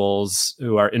individuals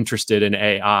who are interested in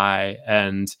AI?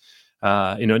 And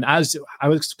and as I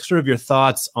was sort of your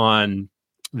thoughts on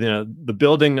the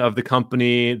building of the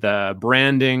company, the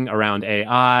branding around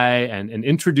AI, and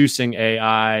introducing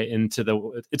AI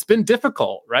into it's been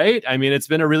difficult, right? I mean, it's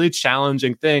been a really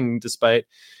challenging thing, despite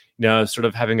sort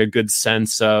of having a good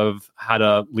sense of how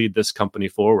to lead this company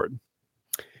forward.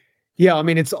 Yeah, I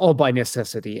mean, it's all by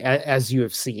necessity, as you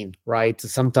have seen, right?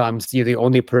 Sometimes you're the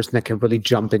only person that can really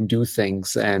jump and do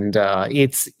things. And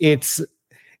it's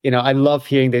I love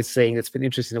hearing this saying. It's been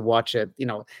interesting to watch it.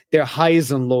 There are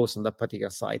highs and lows on that particular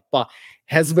side. But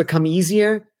has it become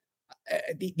easier?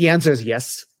 The answer is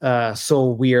yes. So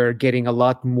we are getting a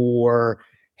lot more,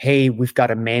 hey, we've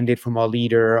got a mandate from our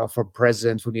leader, from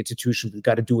president, from the institution, we've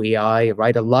got to do AI,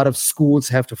 right? A lot of schools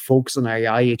have to focus on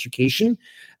AI education.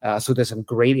 So there's some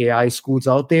great AI schools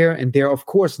out there. And they're, of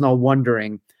course, now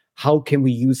wondering, how can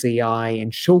we use AI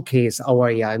and showcase our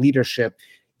AI leadership,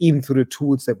 even through the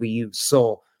tools that we use?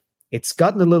 So it's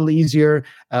gotten a little easier.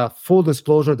 Full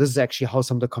disclosure, this is actually how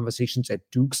some of the conversations at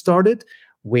Duke started,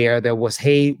 where there was,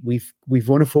 hey, we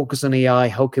want to focus on AI.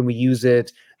 How can we use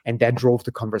it? And that drove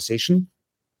the conversation.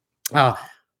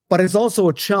 But it's also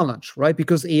a challenge, right?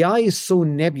 Because AI is so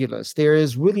nebulous. There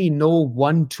is really no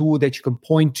one tool that you can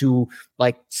point to,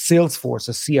 like Salesforce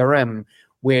or CRM,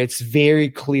 where it's very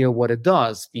clear what it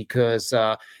does, because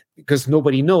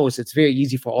nobody knows. It's very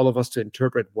easy for all of us to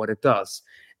interpret what it does.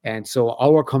 And so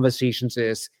our conversations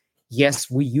is, yes,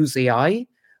 we use AI,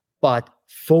 but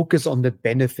focus on the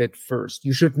benefit first.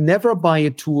 You should never buy a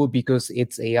tool because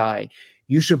it's AI.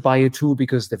 You should buy a tool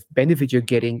because the benefit you're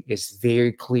getting is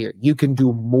very clear. You can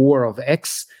do more of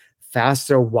X,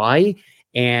 faster Y,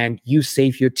 and you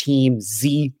save your team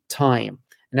Z time.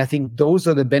 And I think those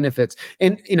are the benefits.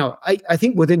 And, I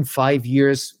think within 5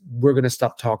 years, we're going to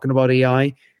stop talking about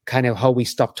AI, kind of how we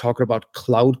stopped talking about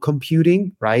cloud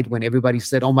computing, right? When everybody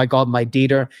said, oh my God, my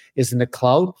data is in the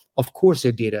cloud. Of course,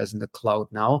 your data is in the cloud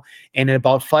now. And in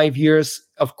about 5 years,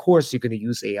 of course, you're going to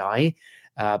use AI.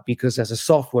 Because as a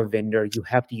software vendor, you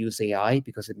have to use AI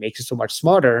because it makes you so much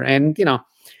smarter. And, a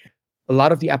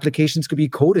lot of the applications could be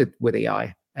coded with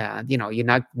AI. And, you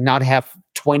not have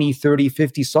 20, 30,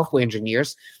 50 software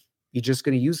engineers. You're just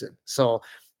going to use it. So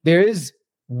there is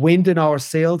wind in our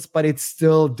sails, but it's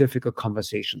still difficult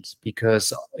conversations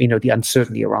because, the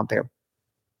uncertainty around there.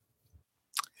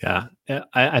 Yeah,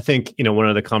 I think, one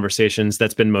of the conversations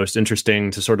that's been most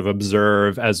interesting to sort of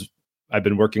observe as I've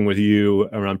been working with you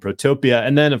around Protopia,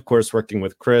 and then, of course, working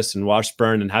with Chris and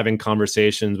Washburn and having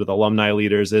conversations with alumni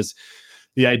leaders, is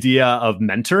the idea of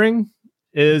mentoring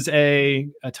is a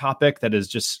topic that is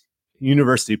just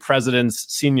university presidents,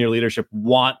 senior leadership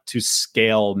want to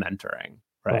scale mentoring,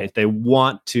 right? They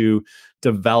want to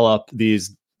develop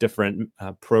these different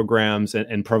programs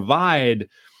and provide,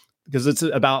 because it's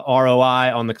about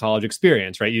ROI on the college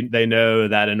experience, right? They know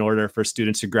that in order for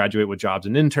students to graduate with jobs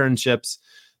and internships,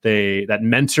 that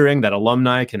mentoring, that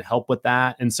alumni can help with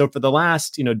that. And so for the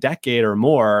last, decade or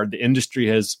more, the industry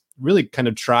has really kind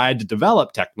of tried to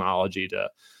develop technology to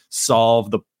solve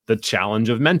the challenge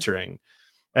of mentoring.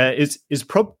 Is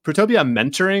Protopia a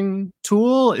mentoring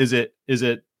tool? Is it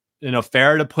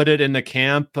fair to put it in the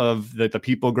camp of the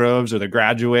People Groves or the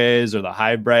Graduates or the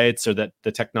Highbrights, or that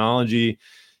the technology,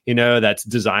 that's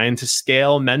designed to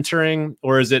scale mentoring,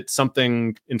 or is it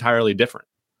something entirely different?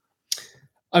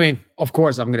 I mean, of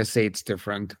course, I'm going to say it's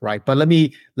different, right? But let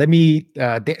me.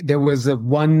 There was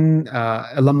one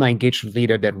alumni engagement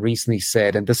leader that recently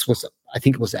said, and this was, I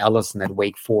think it was Allison at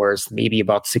Wake Forest, maybe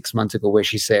about 6 months ago, where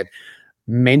she said,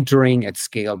 mentoring at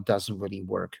scale doesn't really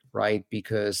work, right?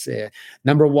 Because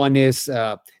number one is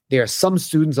there are some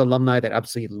students, alumni, that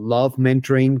absolutely love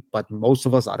mentoring, but most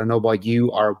of us, I don't know about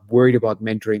you, are worried about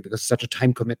mentoring because it's such a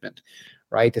time commitment,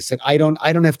 right? They said, I don't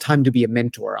have time to be a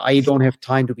mentor. I don't have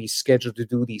time to be scheduled to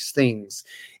do these things.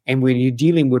 And when you're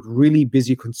dealing with really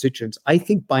busy constituents, I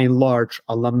think by and large,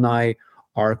 alumni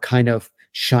are kind of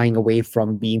shying away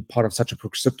from being part of such a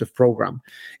prescriptive program.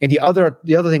 And the other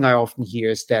thing I often hear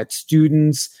is that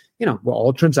students, we're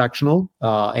all transactional,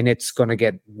 and it's going to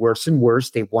get worse and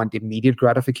worse. They want immediate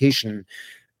gratification.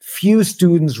 Few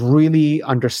students really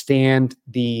understand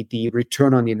the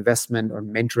return on the investment or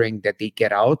mentoring that they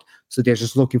get out. So they're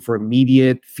just looking for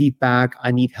immediate feedback.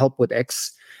 I need help with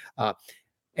X.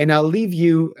 And I'll leave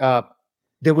you,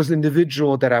 there was an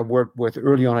individual that I worked with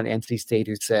early on at NC State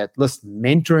who said, listen,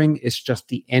 mentoring is just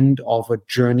the end of a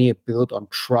journey built on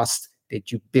trust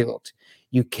that you build.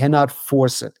 You cannot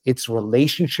force it. It's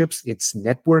relationships, it's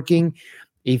networking.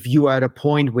 If you are at a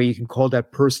point where you can call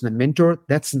that person a mentor,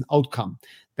 that's an outcome.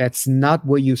 That's not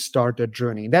where you start a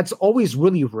journey. That's always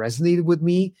really resonated with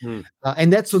me.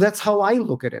 And that's how I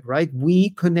look at it, right?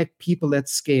 We connect people at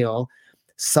scale.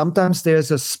 Sometimes there's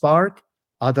a spark,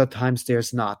 other times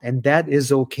there's not. And that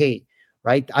is okay,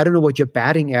 right? I don't know what your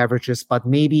batting average is, but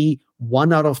maybe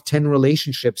 1 out of 10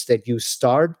 relationships that you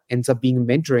start ends up being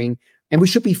mentoring. And we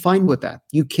should be fine with that.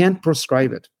 You can't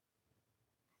prescribe it.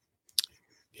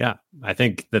 Yeah, I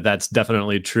think that's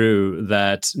definitely true,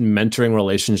 that mentoring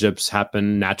relationships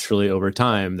happen naturally over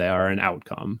time. They are an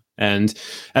outcome. And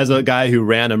as a guy who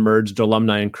ran a merged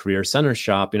alumni and career center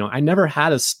shop, I never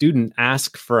had a student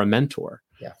ask for a mentor.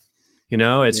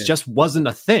 Yeah. It just wasn't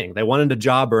a thing. They wanted a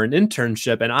job or an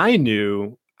internship. And I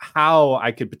knew how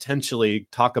I could potentially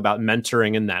talk about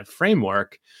mentoring in that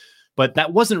framework. But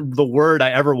that wasn't the word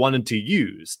I ever wanted to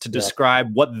use to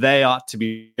describe what they ought to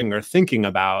be doing or thinking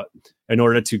about in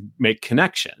order to make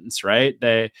connections, right?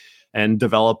 And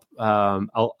develop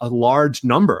a large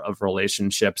number of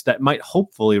relationships that might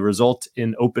hopefully result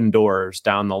in open doors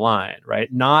down the line,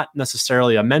 right? Not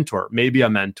necessarily a mentor, maybe a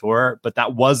mentor, but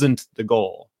that wasn't the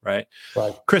goal, right?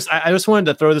 Right. Chris, I just wanted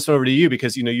to throw this over to you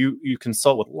because you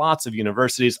consult with lots of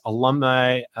universities,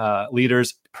 alumni,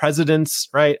 leaders, presidents,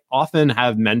 right? Often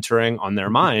have mentoring on their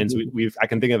minds. I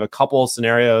can think of a couple of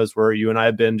scenarios where you and I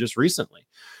have been just recently,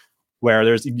 where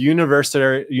there's a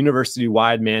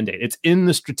university-wide mandate. It's in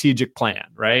the strategic plan,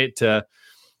 right? To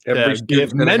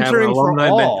give mentoring for all,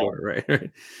 mentor,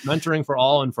 right? Mentoring for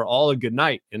all, and for all a good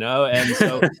night, And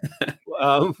so,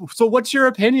 so what's your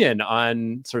opinion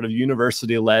on sort of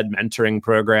university-led mentoring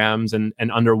programs, and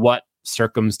under what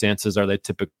circumstances are they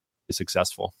typically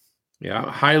successful? Yeah, I'm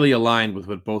highly aligned with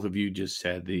what both of you just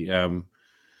said.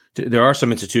 There are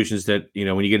some institutions that,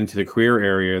 when you get into the career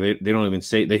area, they don't even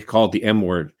say, they call it the M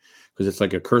word, because it's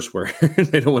like a curse word.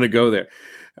 They don't want to go there.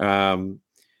 And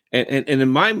in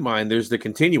my mind, there's the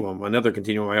continuum. Another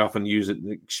continuum I often use at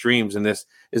the extremes in this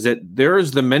is that there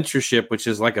is the mentorship, which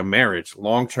is like a marriage.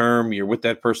 Long-term, you're with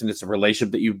that person. It's a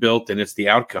relationship that you've built, and it's the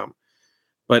outcome.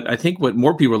 But I think what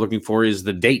more people are looking for is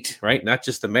the date, right? Not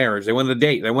just the marriage. They want the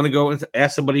date. They want to go and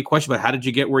ask somebody a question about how did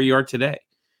you get where you are today?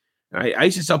 I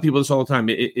used to tell people this all the time.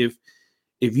 If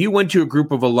you went to a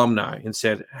group of alumni and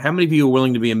said, how many of you are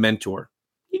willing to be a mentor?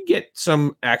 You'd get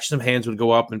some action, some hands would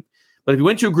go up. But if you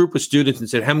went to a group of students and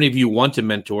said, how many of you want to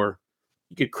mentor?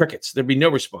 You get crickets. There'd be no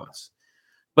response.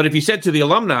 But if you said to the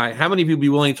alumni, how many of you would be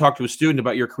willing to talk to a student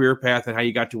about your career path and how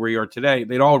you got to where you are today?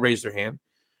 They'd all raise their hand.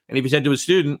 And if you said to a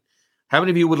student, how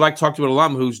many of you would like to talk to an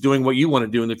alum who's doing what you want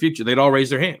to do in the future? They'd all raise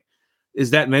their hand.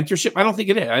 Is that mentorship? I don't think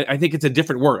it is. I think it's a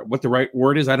different word. What the right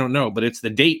word is, I don't know. But it's the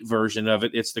date version of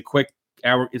it. It's the quick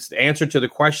hour. It's the answer to the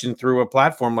question through a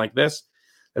platform like this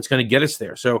that's going to get us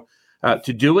there. So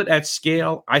to do it at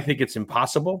scale, I think it's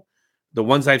impossible. The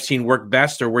ones I've seen work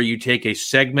best are where you take a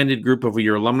segmented group of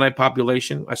your alumni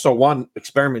population. I saw one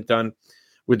experiment done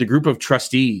with a group of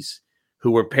trustees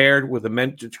who were paired with a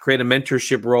mentor to create a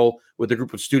mentorship role with a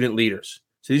group of student leaders.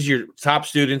 So these are your top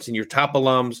students and your top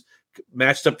alums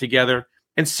matched up together.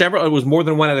 And it was more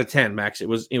than 1 out of 10, Max. It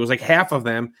was like half of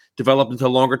them developed into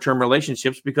longer term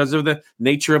relationships because of the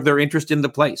nature of their interest in the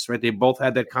place, right? They both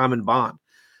had that common bond.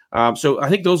 So I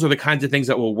think those are the kinds of things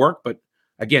that will work. But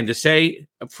again, to say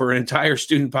for an entire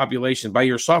student population, by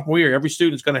your sophomore year, every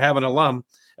student's going to have an alum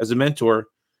as a mentor.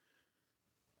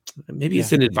 Maybe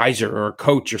it's an advisor or a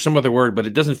coach or some other word, but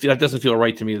that doesn't feel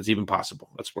right to me. It's even possible.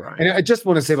 That's where I am. And I just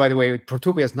want to say, by the way,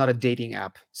 Protopia is not a dating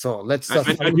app. So let's. I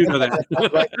do know that.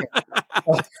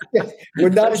 We're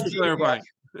not a dating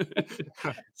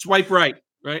app. Swipe right,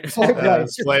 right?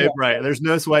 Swipe right. There's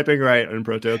no swiping right in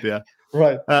Protopia.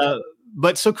 Right.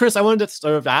 But so, Chris, I wanted to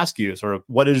sort of ask you,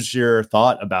 what is your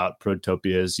thought about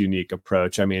Protopia's unique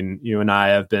approach? I mean, you and I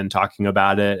have been talking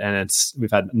about it, and we've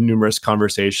had numerous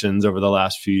conversations over the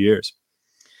last few years.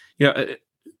 Yeah,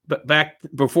 but back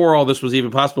before all this was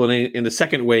even possible, in the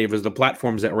second wave, as the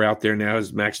platforms that were out there now,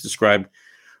 as Max described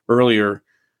earlier,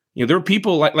 there are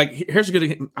people like here's a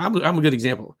good. I'm a good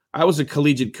example. I was a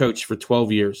collegiate coach for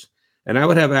 12 years, and I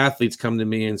would have athletes come to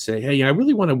me and say, "Hey, I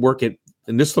really want to work in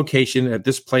this location, at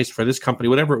this place, for this company,"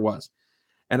 whatever it was.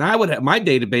 And I would have, my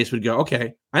database would go,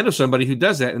 okay, I know somebody who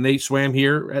does that, and they swam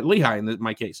here at Lehigh in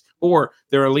my case, or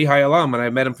they're a Lehigh alum and I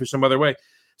met them for some other way.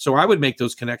 So I would make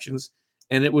those connections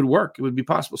and it would work. It would be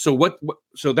possible. So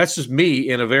so that's just me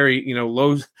in a very,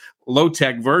 low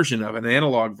tech version of it, an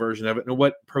analog version of it. And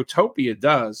what Protopia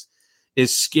does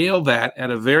is scale that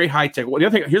at a very high tech. Well, the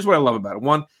other thing, here's what I love about it.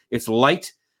 One, it's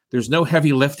light. There's no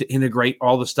heavy lift to integrate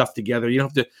all the stuff together. You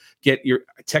don't have to get your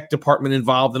tech department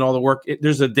involved in all the work.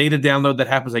 There's a data download that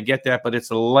happens. I get that, but it's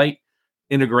a light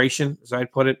integration, as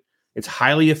I'd put it. It's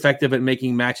highly effective at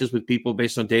making matches with people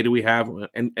based on data we have.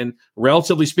 And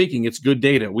relatively speaking, it's good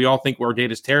data. We all think our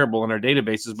data is terrible in our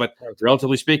databases, but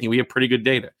relatively speaking, we have pretty good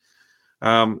data.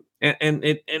 So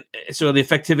the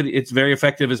effectivity, it's very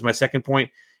effective is my second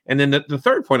point. And then the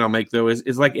third point I'll make, though,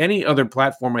 is like any other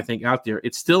platform I think out there,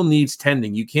 it still needs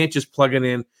tending. You can't just plug it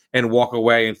in and walk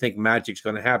away and think magic's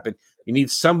going to happen. You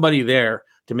need somebody there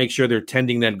to make sure they're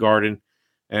tending that garden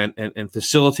and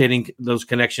facilitating those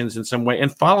connections in some way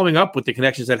and following up with the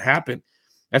connections that happen.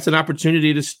 That's an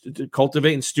opportunity to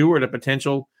cultivate and steward a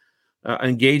potential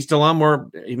engaged alum, or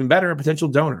even better, a potential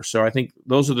donor. So I think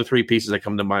those are the three pieces that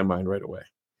come to my mind right away.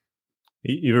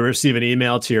 You receive an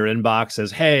email to your inbox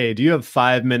says, "Hey, do you have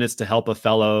 5 minutes to help a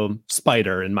fellow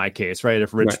spider?" In my case, right?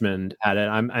 If Richmond had it,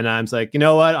 I'm like, you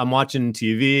know what? I'm watching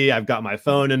TV. I've got my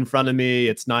phone in front of me.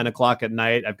 It's 9:00 at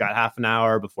night. I've got half an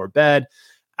hour before bed.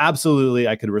 Absolutely,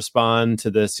 I could respond to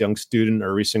this young student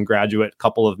or recent graduate.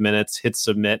 Couple of minutes, hit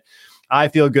submit. I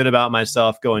feel good about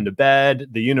myself going to bed.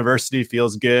 The university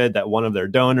feels good that one of their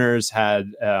donors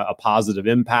had a positive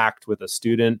impact with a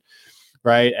student.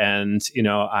 Right. And,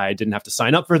 I didn't have to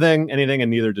sign up for anything,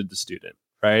 and neither did the student.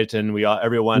 Right. And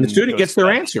everyone. And the student gets their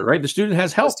answer, right? The student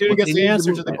has help. The student gets the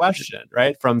answer to the question,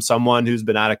 right? From someone who's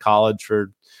been out of college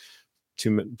for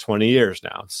 20 years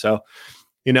now. So,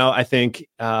 I think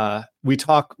we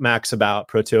talk, Max, about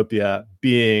Protopia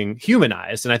being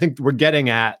humanized. And I think we're getting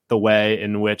at the way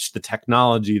in which the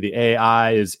technology, the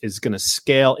AI is going to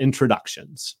scale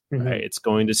introductions, right? It's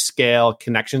going to scale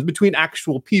connections between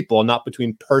actual people, not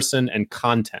between person and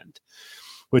content,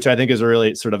 which I think is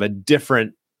really sort of a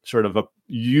different sort of a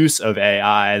use of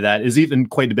AI that is even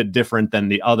quite a bit different than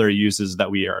the other uses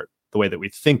that the way that we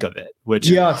think of it, which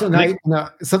so now,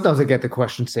 sometimes I get the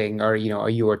question saying, are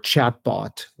you a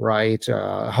chatbot, right?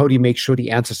 How do you make sure the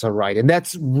answers are right? And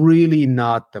that's really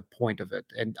not the point of it.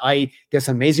 And there's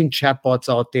amazing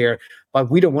chatbots out there, but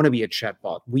we don't want to be a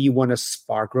chatbot. We want to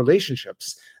spark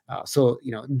relationships. So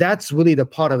that's really the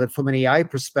part of it from an AI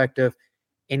perspective.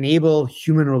 Enable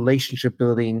human relationship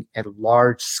building at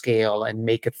large scale and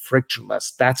make it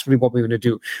frictionless. That's really what we want to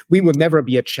do. We will never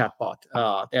be a chatbot.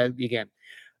 Again.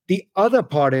 The other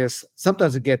part is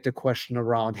sometimes I get the question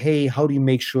around, hey, how do you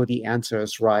make sure the answer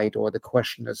is right or the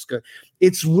question is good?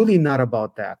 It's really not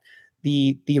about that.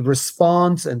 The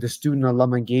response and the student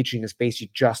alum engaging is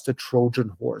basically just a Trojan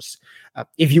horse.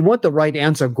 If you want the right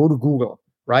answer, go to Google,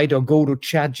 right? Or go to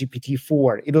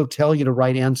ChatGPT-4. It'll tell you the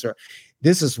right answer.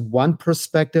 This is one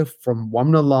perspective from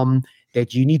one alum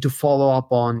that you need to follow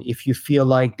up on if you feel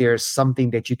like there's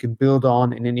something that you can build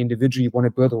on in an individual you want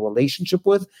to build a relationship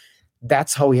with.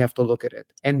 That's how we have to look at it.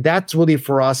 And that's really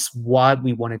for us what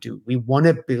we want to do. We want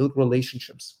to build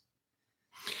relationships.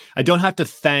 I don't have to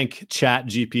thank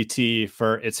ChatGPT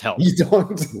for its help. You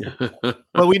don't. But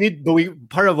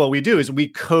part of what we do is we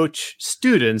coach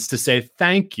students to say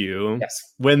thank you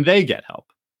when they get help.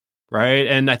 Right.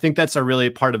 And I think that's a really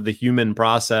part of the human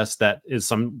process that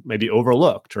is maybe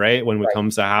overlooked, right? When it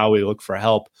comes to how we look for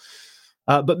help.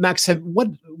 But Max,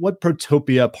 what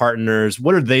Protopia partners,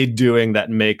 what are they doing that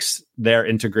makes their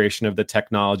integration of the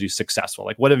technology successful?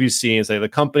 Like, what have you seen, say,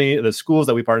 the schools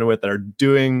that we partner with that are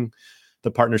doing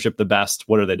the partnership the best?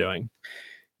 What are they doing?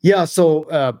 Yeah,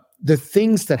 so the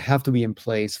things that have to be in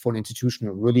place for an institution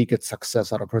to really get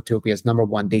success out of Protopia is, number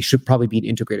one, they should probably be an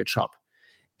integrated shop.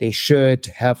 They should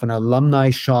have an alumni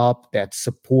shop that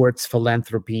supports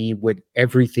philanthropy with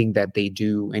everything that they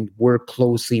do and work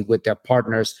closely with their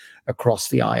partners across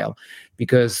the aisle.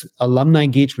 Because alumni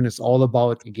engagement is all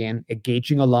about, again,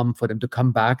 engaging alum for them to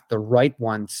come back, the right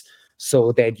ones,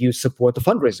 so that you support the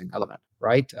fundraising element,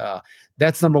 right?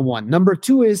 That's number one. Number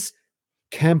two is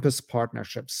campus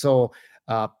partnerships. So,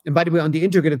 and by the way, on the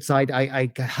integrated side,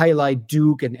 I highlight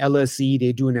Duke and LSE.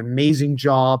 They do an amazing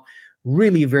job.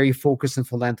 Really very focused on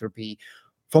philanthropy.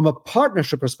 From a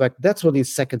partnership perspective, that's really the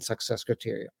second success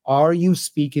criteria. Are you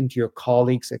speaking to your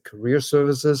colleagues at career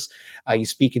services? Are you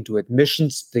speaking to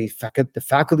admissions, the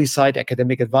faculty side,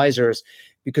 academic advisors?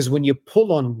 Because when you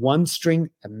pull on one string,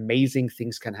 amazing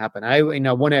things can happen. I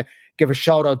want to give a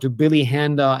shout out to Billy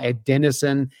Handa at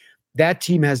Denison. That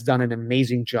team has done an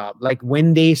amazing job. Like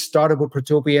when they started with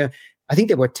Protopia, I think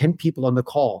there were 10 people on the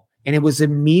call, and it was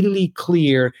immediately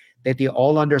clear that they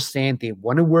all understand they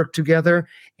want to work together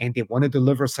and they want to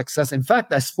deliver success. In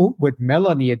fact, I spoke with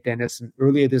Melanie at Denison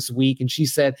earlier this week, and she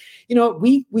said,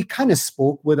 we kind of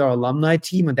spoke with our alumni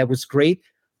team, and that was great,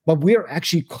 but we're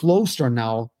actually closer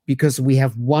now because we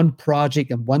have one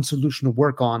project and one solution to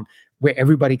work on where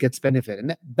everybody gets benefit.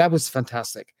 And that was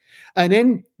fantastic. And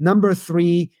then number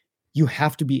three, you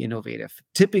have to be innovative.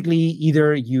 Typically,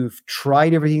 either you've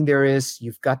tried everything there is,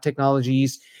 you've got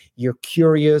technologies, you're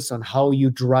curious on how you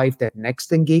drive that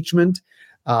next engagement,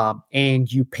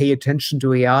 and you pay attention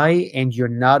to AI, and you're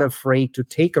not afraid to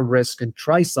take a risk and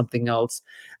try something else,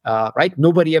 right?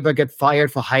 Nobody ever get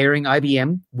fired for hiring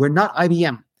IBM. We're not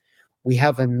IBM. We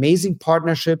have amazing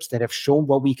partnerships that have shown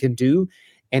what we can do.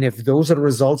 And if those are the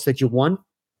results that you want,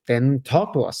 then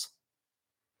talk to us.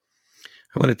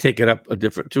 I want to take it up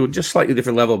to just slightly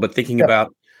different level, but thinking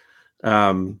about,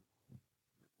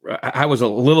 I was a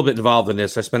little bit involved in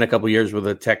this. I spent a couple of years with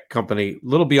a tech company, a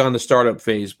little beyond the startup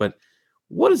phase, but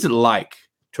what is it like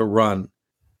to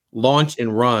launch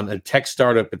and run a tech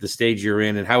startup at the stage you're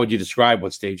in? And how would you describe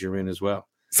what stage you're in as well?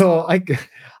 So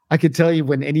I could tell you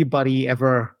when anybody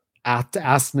ever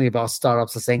asked me about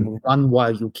startups, are saying run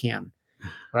while you can,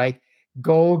 right?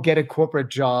 Go get a corporate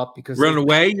job because run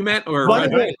away. You meant or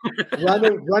run away,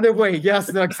 run away.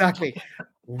 Yes, no, exactly.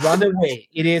 Run away.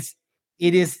 It is.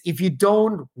 If you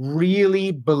don't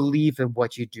really believe in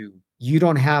what you do, you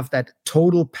don't have that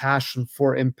total passion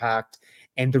for impact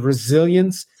and the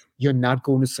resilience, you're not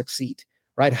going to succeed,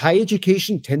 right? Higher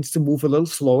education tends to move a little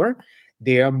slower.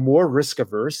 They are more risk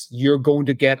averse. You're going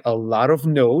to get a lot of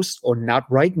no's or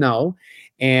not right now.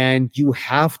 And you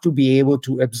have to be able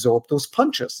to absorb those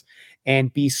punches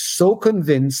and be so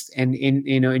convinced and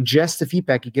ingest the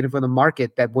feedback you get from the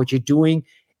market that what you're doing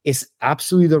is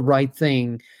absolutely the right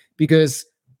thing. Because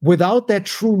without that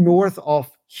true north of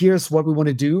here's what we want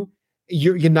to do,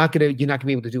 you're not gonna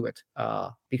be able to do it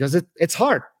because it's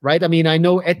hard, right? I mean, I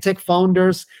know edtech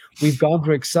founders, we've gone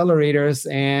through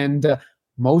accelerators, and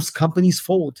most companies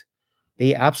fold.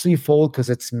 They absolutely fold because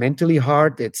it's mentally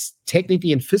hard, it's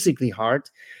technically and physically hard.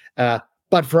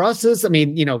 But for us,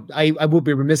 I would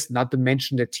be remiss not to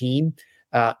mention the team.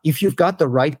 If you've got the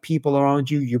right people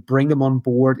around you, you bring them on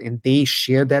board, and they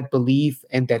share that belief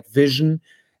and that vision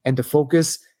and the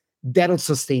focus, that'll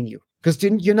sustain you. Because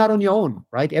you're not on your own,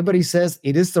 right? Everybody says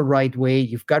it is the right way.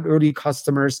 You've got early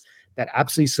customers that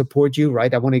absolutely support you,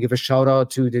 right? I want to give a shout out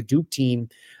to the Duke team.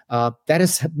 That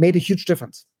has made a huge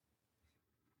difference.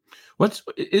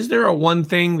 Is there a one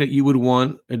thing that you would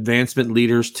want advancement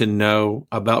leaders to know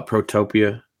about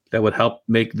Protopia that would help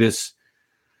make this?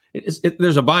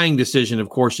 There's a buying decision, of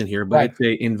course, in here, but right. It's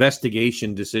an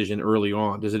investigation decision early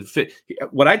on. Does it fit?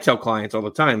 What I tell clients all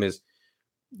the time is,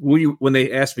 when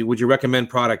they ask me, would you recommend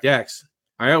product X?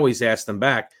 I always ask them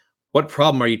back, what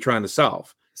problem are you trying to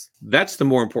solve? That's the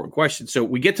more important question. So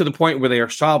we get to the point where they are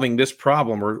solving this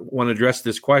problem or want to address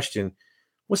this question.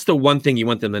 What's the one thing you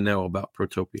want them to know about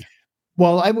Protopia?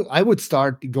 Well, I would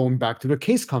start going back to the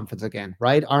case conference again,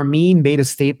 right? Armin made a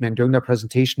statement during their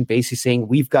presentation basically saying,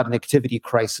 we've got an activity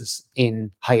crisis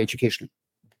in higher education.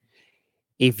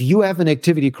 If you have an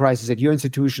activity crisis at your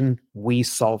institution, we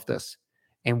solve this.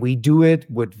 And we do it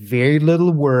with very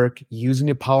little work, using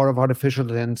the power of artificial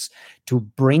intelligence to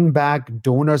bring back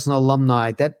donors and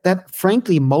alumni that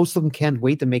frankly, most of them can't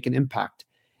wait to make an impact,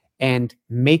 and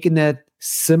making that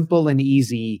simple and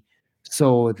easy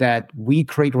so that we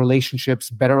create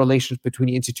relationships, better relations between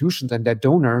the institutions and that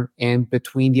donor and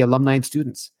between the alumni and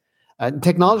students.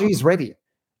 Technology is ready,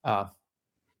 but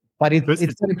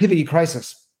it's an activity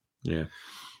crisis. Yeah.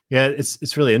 Yeah,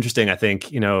 it's really interesting. I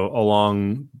think,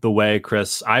 along the way,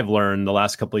 Chris, I've learned the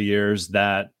last couple of years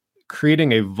that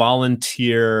creating a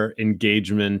volunteer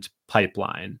engagement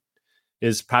pipeline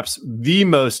is perhaps the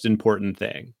most important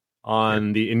thing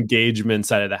on the engagement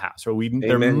side of the house. Where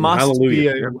there must be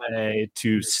a way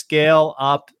to scale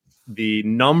up the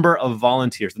number of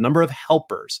volunteers, the number of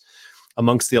helpers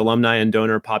amongst the alumni and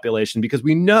donor population, because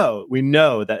we know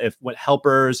that what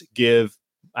helpers give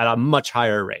at a much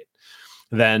higher rate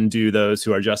than do those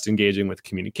who are just engaging with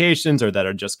communications or that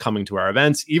are just coming to our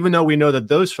events, even though we know that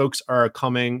those folks are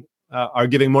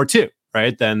giving more too,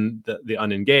 right, than the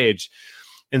unengaged.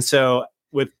 And so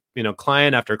with,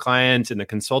 client after client in the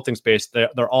consulting space,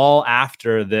 they're all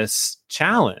after this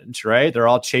challenge, right? They're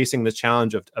all chasing the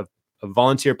challenge of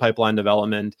volunteer pipeline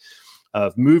development,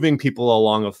 of moving people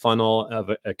along a funnel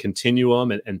of a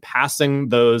continuum and passing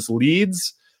those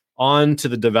leads on to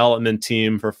the development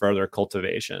team for further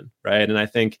cultivation, right? And I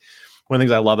think one of the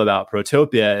things I love about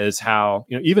Protopia is how,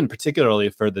 even particularly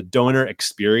for the donor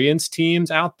experience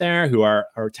teams out there who are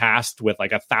tasked with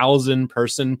like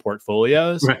 1,000-person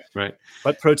portfolios. Right.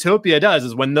 What Protopia does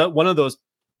is when one of those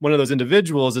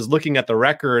individuals is looking at the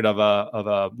record of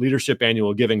a leadership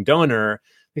annual giving donor,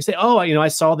 they say, "Oh, I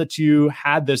saw that you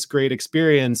had this great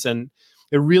experience," and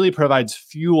it really provides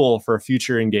fuel for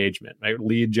future engagement, right?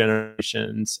 Lead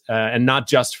generations, and not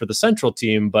just for the central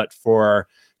team, but for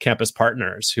campus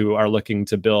partners who are looking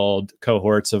to build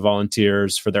cohorts of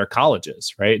volunteers for their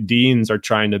colleges, right? Deans are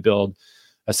trying to build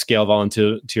a scale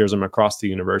volunteerism across the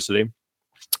university.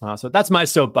 So that's my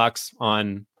soapbox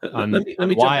on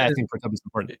why I think Protopia is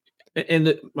important.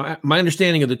 And my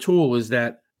understanding of the tool is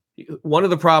that one of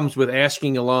the problems with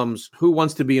asking alums who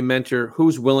wants to be a mentor,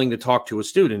 who's willing to talk to a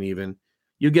student even,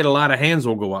 you get a lot of hands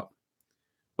will go up,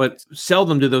 but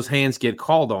seldom do those hands get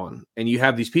called on. And you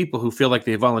have these people who feel like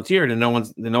they volunteered and no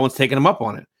one's taking them up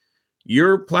on it.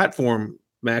 Your platform,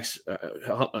 Max,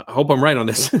 I hope I'm right on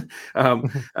this,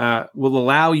 will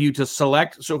allow you to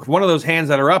select. So if one of those hands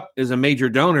that are up is a major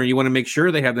donor, you want to make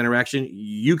sure they have the interaction.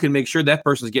 You can make sure that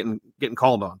person's getting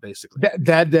called on, basically.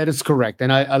 That is correct.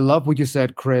 And I love what you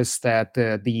said, Chris, that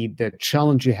the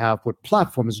challenge you have with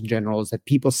platforms in general is that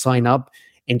people sign up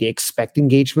and they expect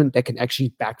engagement, that can actually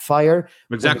backfire.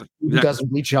 Exactly. When it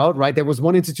doesn't reach out, right? There was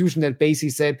one institution that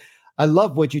basically said, I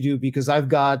love what you do because I've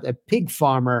got a pig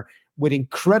farmer with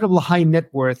incredible high net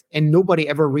worth and nobody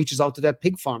ever reaches out to that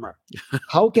pig farmer.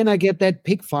 How can I get that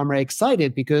pig farmer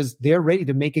excited because they're ready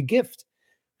to make a gift?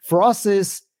 For us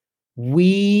is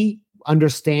we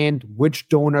understand which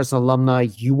donors, alumni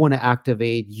you want to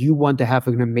activate. You want to have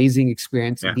an amazing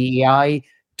experience. Yeah. The AI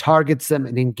targets them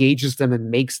and engages them and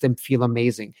makes them feel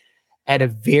amazing at a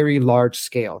very large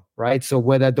scale, right? So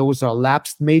whether those are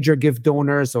lapsed major gift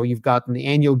donors or you've got an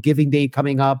annual giving day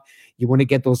coming up, you want to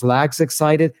get those lags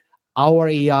excited, our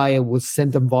AI will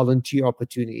send them volunteer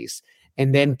opportunities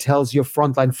and then tells your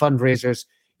frontline fundraisers,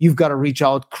 you've got to reach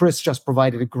out. Chris just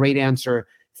provided a great answer.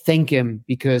 Thank him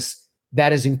because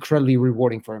that is incredibly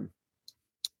rewarding for him.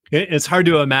 It's hard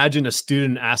to imagine a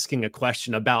student asking a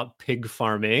question about pig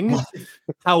farming.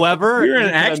 However, you're an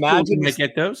expert to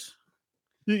get those.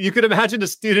 You could imagine a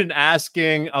student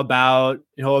asking about,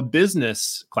 a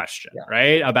business question,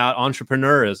 right? About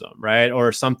entrepreneurism, right?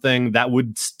 Or something that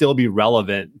would still be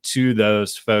relevant to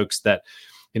those folks that,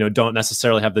 don't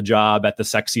necessarily have the job at the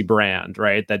sexy brand,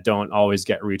 right? That don't always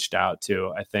get reached out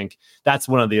to. I think that's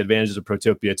one of the advantages of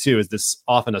Protopia too, is this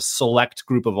often a select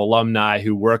group of alumni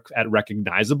who work at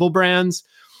recognizable brands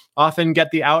often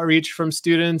get the outreach from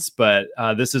students, but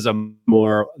this is a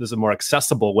more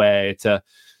accessible way to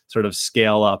sort of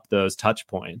scale up those touch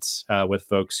points with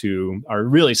folks who are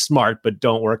really smart but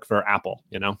don't work for Apple,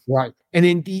 Right. And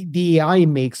then the AI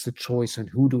makes the choice on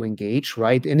who to engage,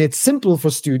 right? And it's simple for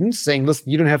students saying, listen,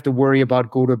 you don't have to worry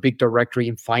about go to a big directory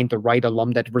and find the right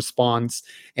alum that responds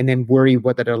and then worry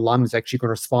whether the alum is actually going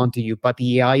to respond to you. But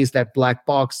the AI is that black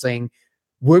box saying,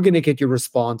 we're going to get your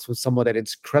response with someone that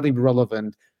is incredibly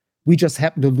relevant. We just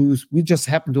happen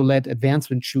to let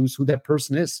advancement choose who that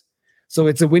person is. So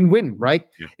it's a win-win, right?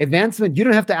 Yeah. Advancement, you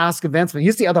don't have to ask advancement.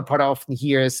 Here's the other part I often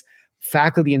hear is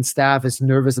faculty and staff is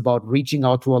nervous about reaching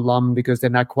out to alum because they're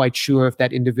not quite sure if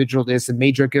that individual is a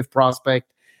major gift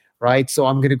prospect, right? So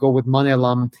I'm going to go with money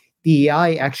alum. The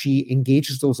AI actually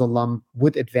engages those alum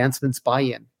with advancement's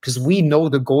buy-in because we know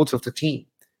the goals of the team.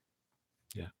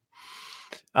 Yeah.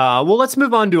 Well, let's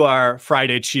move on to our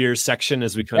Friday Cheers section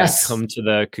as we kind of come to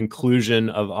the conclusion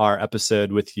of our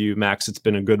episode with you, Max. It's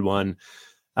been a good one.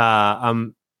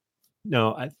 When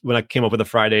I came up with the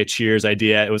Friday Cheers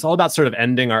idea, it was all about sort of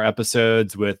ending our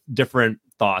episodes with different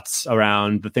thoughts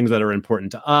around the things that are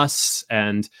important to us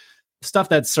and stuff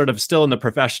that's sort of still in the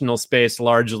professional space,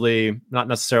 largely not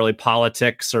necessarily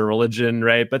politics or religion,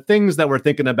 right? But things that we're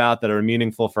thinking about that are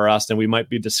meaningful for us and we might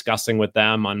be discussing with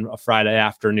them on a Friday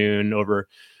afternoon over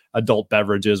adult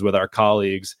beverages with our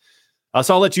colleagues.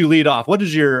 So I'll let you lead off. What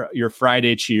is your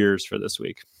Friday Cheers for this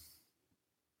week?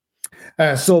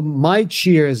 So my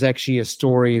cheer is actually a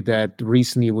story that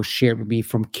recently was shared with me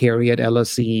from Carrie at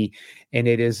LSE, and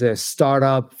it is a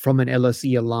startup from an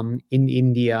LSE alum in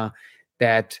India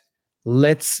that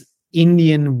lets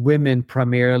Indian women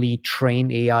primarily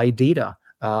train AI data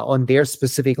on their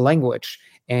specific language.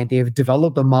 And they've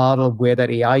developed a model where that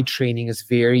AI training is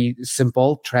very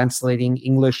simple, translating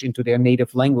English into their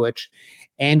native language,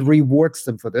 and rewards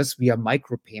them for this via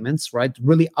micropayments, right?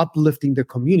 Really uplifting the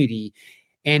community.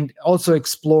 And also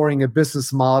exploring a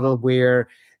business model where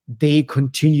they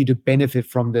continue to benefit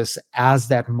from this as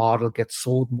that model gets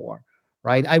sold more,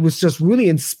 right? I was just really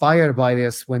inspired by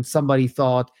this when somebody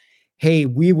thought, hey,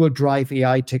 we will drive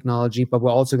AI technology, but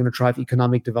we're also going to drive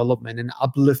economic development and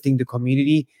uplifting the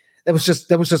community. That was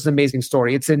just an amazing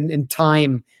story. It's in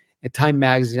Time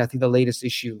magazine, I think the latest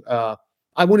issue. I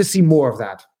want to see more of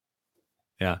that.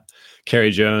 Yeah. Carrie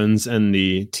Jones and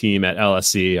the team at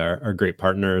LSE are great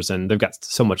partners, and they've got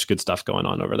so much good stuff going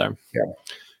on over there. Yeah.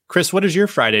 Chris, what is your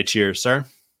Friday Cheers, sir?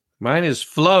 Mine is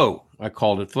flow. I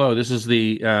called it flow. This is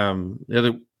the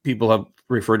other people have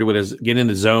referred to it as get in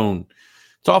the zone.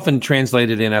 It's often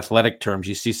translated in athletic terms.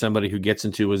 You see somebody who gets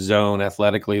into a zone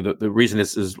athletically. The reason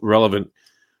this is relevant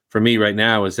for me right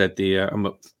now is that I'm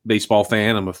a baseball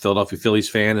fan. I'm a Philadelphia Phillies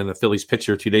fan, and the Phillies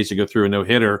pitcher 2 days ago threw a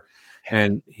no-hitter.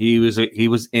 And he was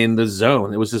in the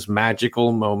zone. It was this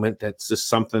magical moment that's just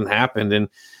something happened,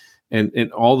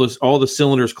 and all the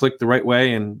cylinders clicked the right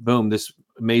way, and boom, this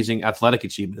amazing athletic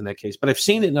achievement in that case. But I've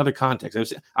seen it in other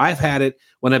contexts. I've had it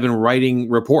when I've been writing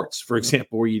reports, for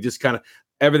example, where you just kind of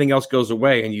everything else goes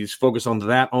away and you just focus on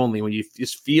that only. When you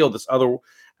just feel this other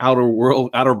outer world,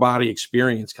 outer body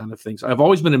experience kind of thing. So I've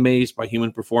always been amazed by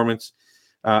human performance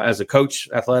as a coach,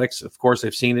 athletics. Of course,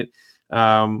 I've seen it.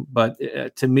 But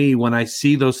to me, when I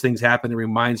see those things happen, it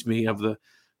reminds me of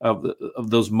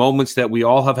those moments that we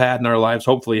all have had in our lives.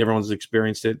 Hopefully everyone's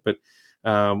experienced it, but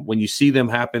when you see them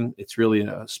happen, it's really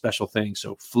a special thing.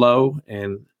 So flow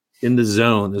and in the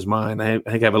zone is mine. I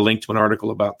think I have a link to an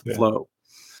article about the flow.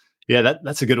 Yeah,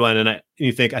 that's a good one. And I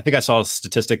think I saw a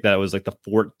statistic that it was like the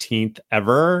 14th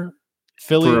ever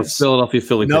Phillies for Philadelphia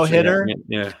Philly no hitter.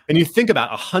 Yeah. And you think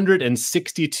about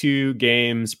 162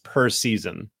 games per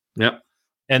season. Yep.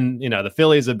 And the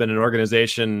Phillies have been an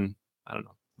organization, I don't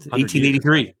know,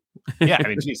 1883. Yeah, I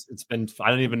mean, geez, it's been, I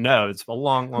don't even know. It's a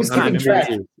long time.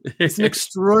 It's an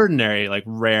extraordinary,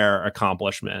 rare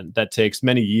accomplishment that takes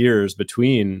many years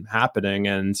between happening.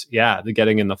 And the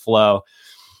getting in the flow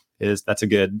I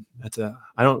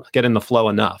don't get in the flow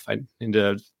enough. I need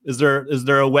to, is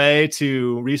there a way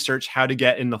to research how to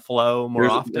get in the flow more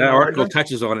often? That article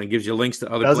touches on it and gives you links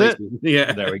to other places.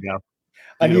 Yeah. There we go.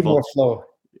 I need more flow.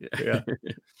 Yeah.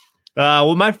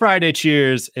 Well, my Friday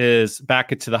cheers is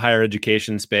back into the higher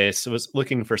education space. I was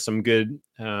looking for some good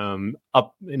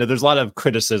there's a lot of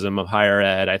criticism of higher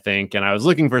ed, I think, and I was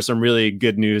looking for some really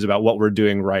good news about what we're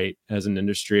doing right as an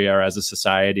industry or as a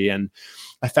society. And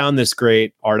I found this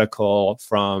great article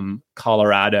from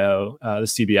Colorado, the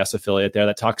CBS affiliate there,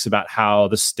 that talks about how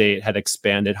the state had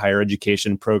expanded higher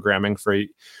education programming for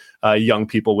young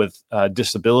people with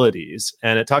disabilities.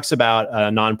 And it talks about a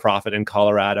nonprofit in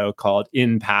Colorado called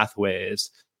In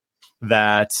Pathways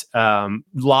that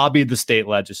lobbied the state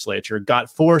legislature, got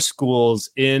 4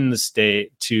 schools in the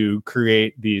state to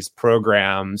create these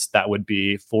programs that would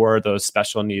be for those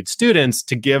special needs students,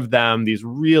 to give them these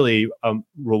really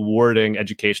rewarding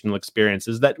educational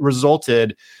experiences that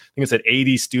resulted, I think it said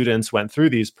 80 students went through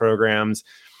these programs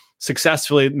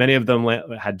successfully. Many of them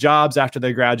had jobs after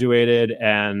they graduated,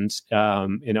 and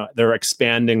they're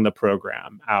expanding the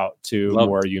program out to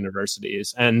more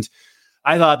universities. And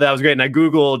I thought that was great. And I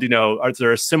Googled, is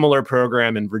there a similar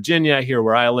program in Virginia, here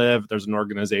where I live? There's an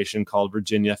organization called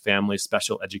Virginia Family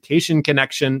Special Education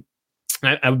Connection.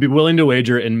 I would be willing to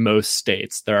wager in most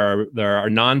states there are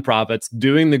nonprofits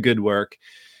doing the good work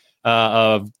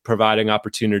of providing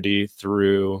opportunity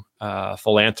through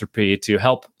philanthropy to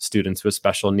help students with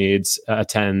special needs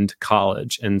attend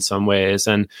college in some ways.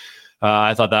 And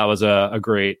I thought that was a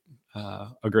great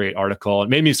article. It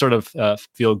made me sort of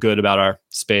feel good about our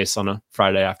space on a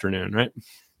Friday afternoon, right?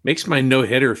 Makes my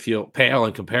no-hitter feel pale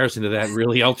in comparison to that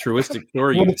really altruistic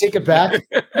story. You want to take it back?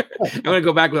 I'm going to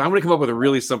go back. I'm going to come up with a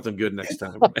really something good next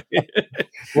time.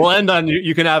 We'll end on,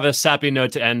 you can have a sappy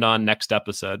note to end on next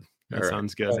episode. That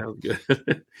sounds good. Sounds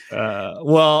good.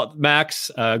 Well, Max,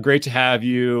 great to have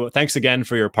you. Thanks again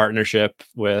for your partnership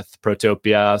with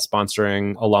Protopia,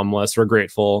 sponsoring Alum-less. We're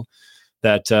grateful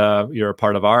that you're a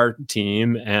part of our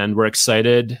team, and we're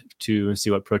excited to see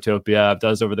what Protopia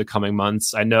does over the coming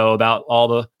months. I know about all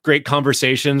the great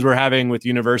conversations we're having with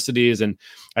universities, and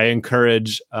I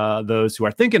encourage those who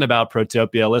are thinking about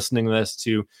Protopia, listening to this,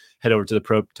 to head over to the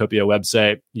Protopia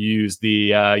website, use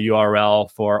the URL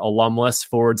for Alum-less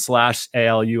 /ALUM-LESS,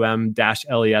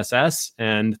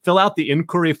 and fill out the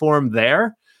inquiry form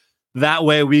there. That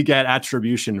way we get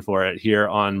attribution for it here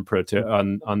on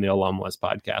on the Alum-less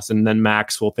podcast. And then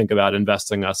Max will think about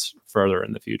investing us further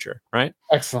in the future, right?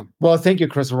 Excellent. Well, thank you,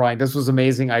 Chris and Ryan. This was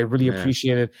amazing. I really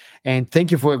appreciate it. And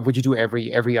thank you for what you do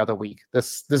every other week.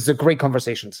 This is a great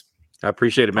conversations. I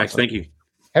appreciate it, Max. Awesome. Thank you.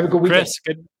 Have a good weekend.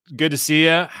 Chris, good to see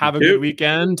you. Have a good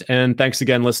weekend. And thanks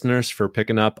again, listeners, for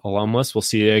picking up Alum-less. We'll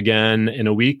see you again in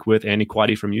a week with Annie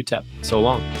Quaddy from UTEP. So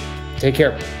long. Take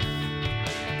care.